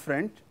very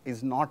different,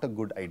 is not a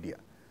good idea.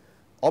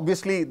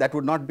 Obviously, that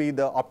would not be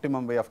the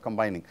optimum way of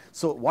combining.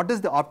 So what does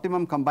the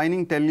optimum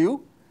combining tell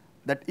you?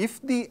 That if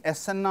the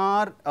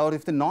SNR or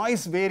if the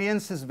noise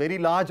variance is very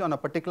large on a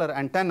particular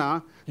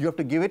antenna, you have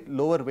to give it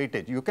lower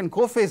weightage. You can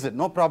co-phase it,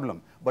 no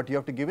problem, but you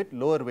have to give it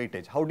lower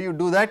weightage. How do you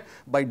do that?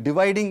 By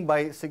dividing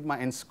by sigma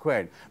n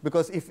squared.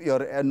 Because if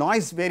your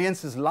noise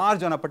variance is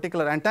large on a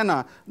particular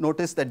antenna,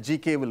 notice that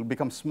GK will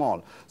become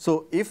small.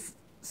 So if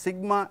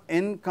sigma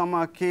n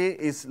comma k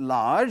is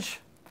large,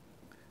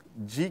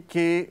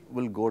 GK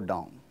will go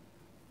down,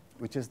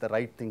 which is the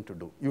right thing to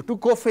do. You do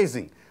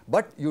co-phasing,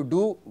 but you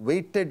do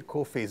weighted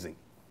co-phasing.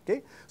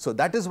 Okay? So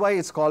that is why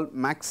it's called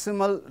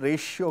maximal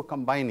ratio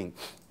combining.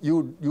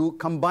 You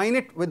combine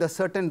it with a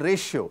certain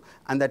ratio,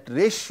 and that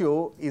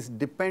ratio is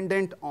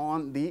dependent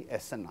on the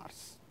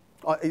SNRs,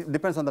 or it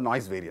depends on the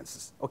noise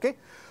variances. Okay?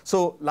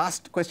 So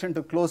last question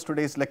to close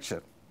today's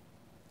lecture.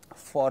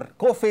 For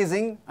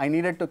co-phasing, I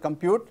needed to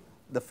compute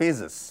the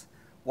phases.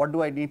 What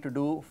do I need to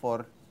do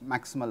for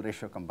maximal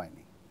ratio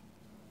combining?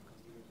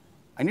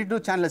 I need to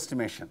do channel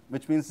estimation,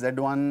 which means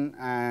Z1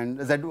 and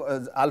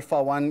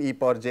alpha 1 e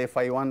power j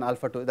phi 1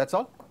 alpha 2, that's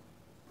all.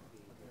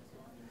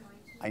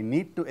 I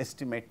need to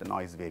estimate the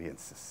noise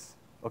variances.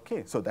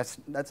 Okay, so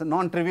that's a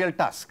non-trivial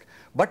task.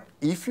 But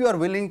if you are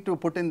willing to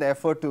put in the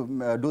effort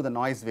to do the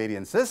noise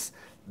variances,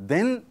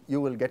 then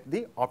you will get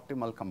the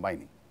optimal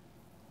combining.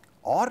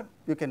 Or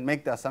you can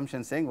make the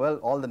assumption saying, well,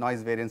 all the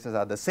noise variances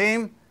are the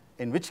same,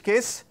 in which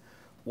case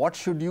what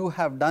should you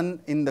have done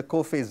in the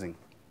co-phasing?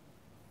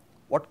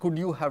 What could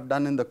you have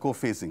done in the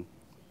co-phasing?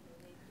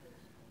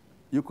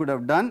 You could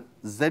have done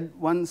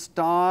Z1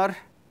 star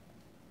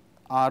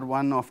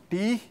R1 of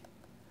t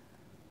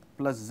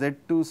plus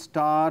Z2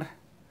 star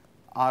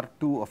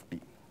R2 of t.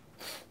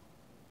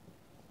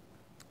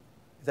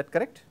 Is that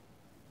correct?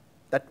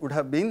 That would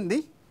have been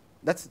the,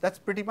 that's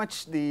pretty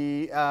much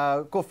the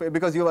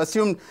because you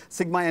assumed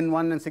sigma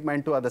n1 and sigma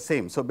n2 are the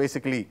same. So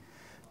basically,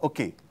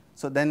 okay.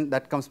 So then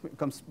that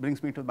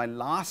brings me to my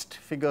last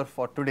figure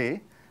for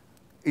today.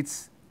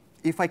 It's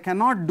if I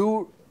cannot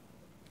do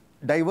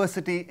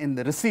diversity in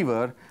the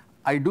receiver,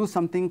 I do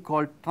something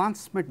called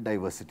transmit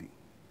diversity.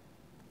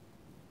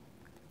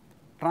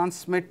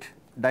 Transmit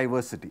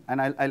diversity,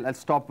 and I'll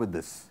stop with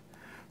this.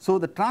 So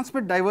the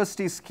transmit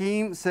diversity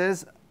scheme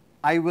says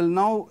I will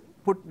now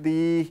put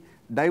the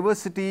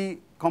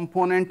diversity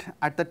component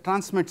at the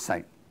transmit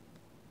side.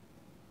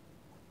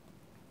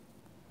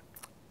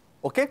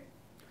 Okay?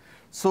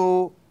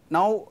 So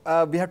now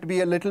we have to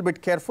be a little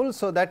bit careful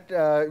so that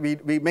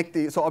we make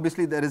the, so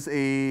obviously there is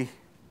a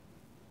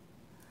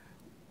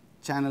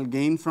channel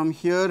gain from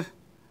here.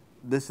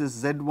 This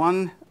is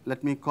Z1,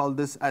 let me call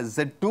this as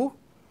Z2.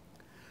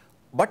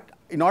 But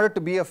in order to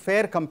be a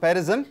fair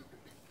comparison,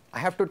 I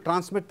have to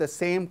transmit the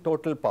same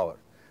total power.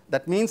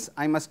 That means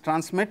I must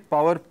transmit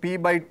power P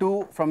by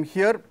 2 from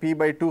here, P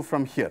by 2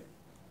 from here.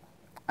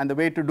 And the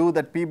way to do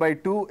that P by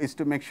 2 is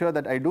to make sure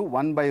that I do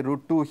 1 by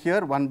root 2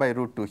 here, 1 by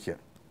root 2 here.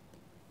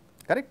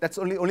 Correct? That's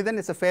only then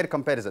it's a fair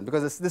comparison,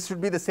 because this should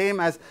be the same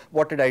as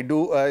what did I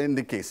do in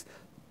the case.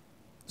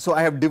 So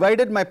I have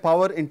divided my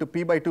power into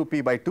P by 2,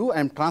 P by 2. I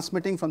am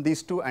transmitting from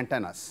these two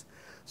antennas.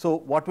 So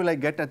what will I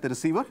get at the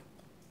receiver?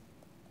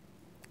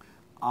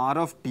 R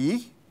of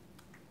t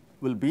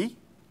will be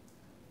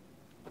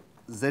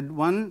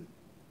Z1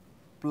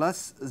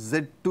 plus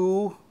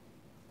Z2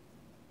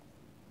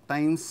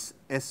 times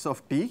S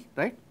of t,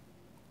 right?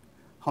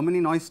 How many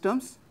noise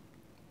terms?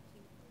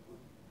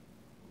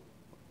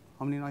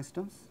 How many noise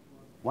terms?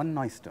 One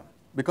noise term,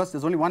 because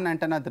there's only one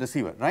antenna at the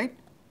receiver, right?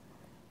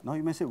 Now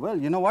you may say, well,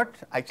 you know what?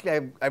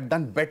 Actually, I've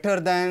done better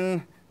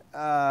than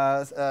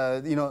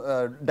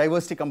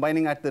diversity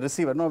combining at the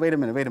receiver. No, wait a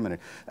minute.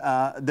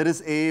 There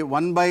is a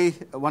 1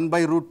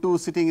 by root 2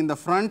 sitting in the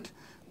front,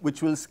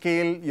 which will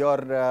scale your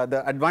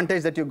the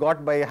advantage that you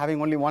got by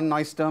having only one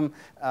noise term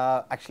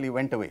actually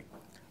went away.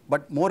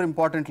 But more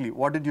importantly,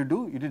 what did you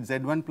do? You did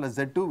Z1 plus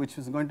Z2, which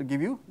is going to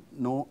give you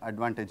no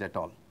advantage at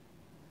all.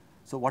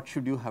 So what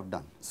should you have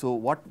done? So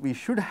what we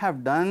should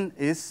have done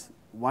is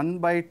 1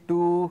 by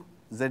 2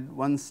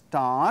 Z1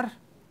 star,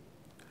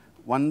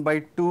 1 by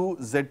 2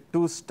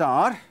 Z2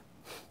 star,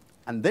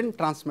 and then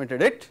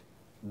transmitted it.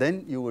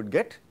 Then you would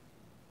get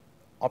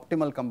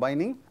optimal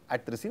combining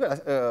at the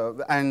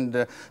receiver,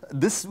 and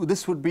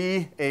this would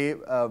be a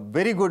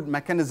very good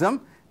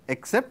mechanism,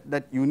 except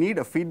that you need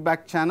a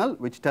feedback channel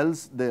which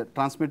tells the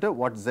transmitter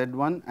what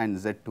Z1 and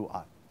Z2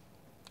 are.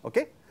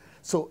 Okay?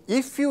 So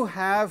if you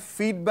have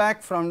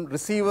feedback from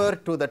receiver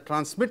to the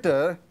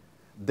transmitter,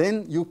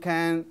 then you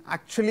can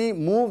actually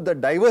move the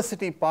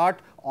diversity part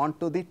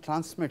onto the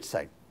transmit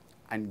side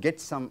and get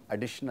some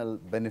additional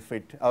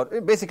benefit, or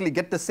basically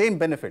get the same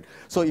benefit.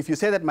 So if you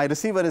say that my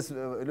receiver is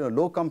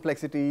low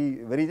complexity,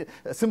 very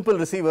simple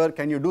receiver,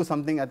 can you do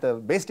something at the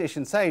base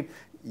station side?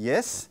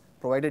 Yes,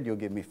 provided you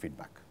give me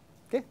feedback.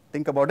 Okay,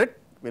 think about it.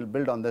 We'll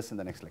build on this in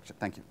the next lecture.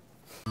 Thank you.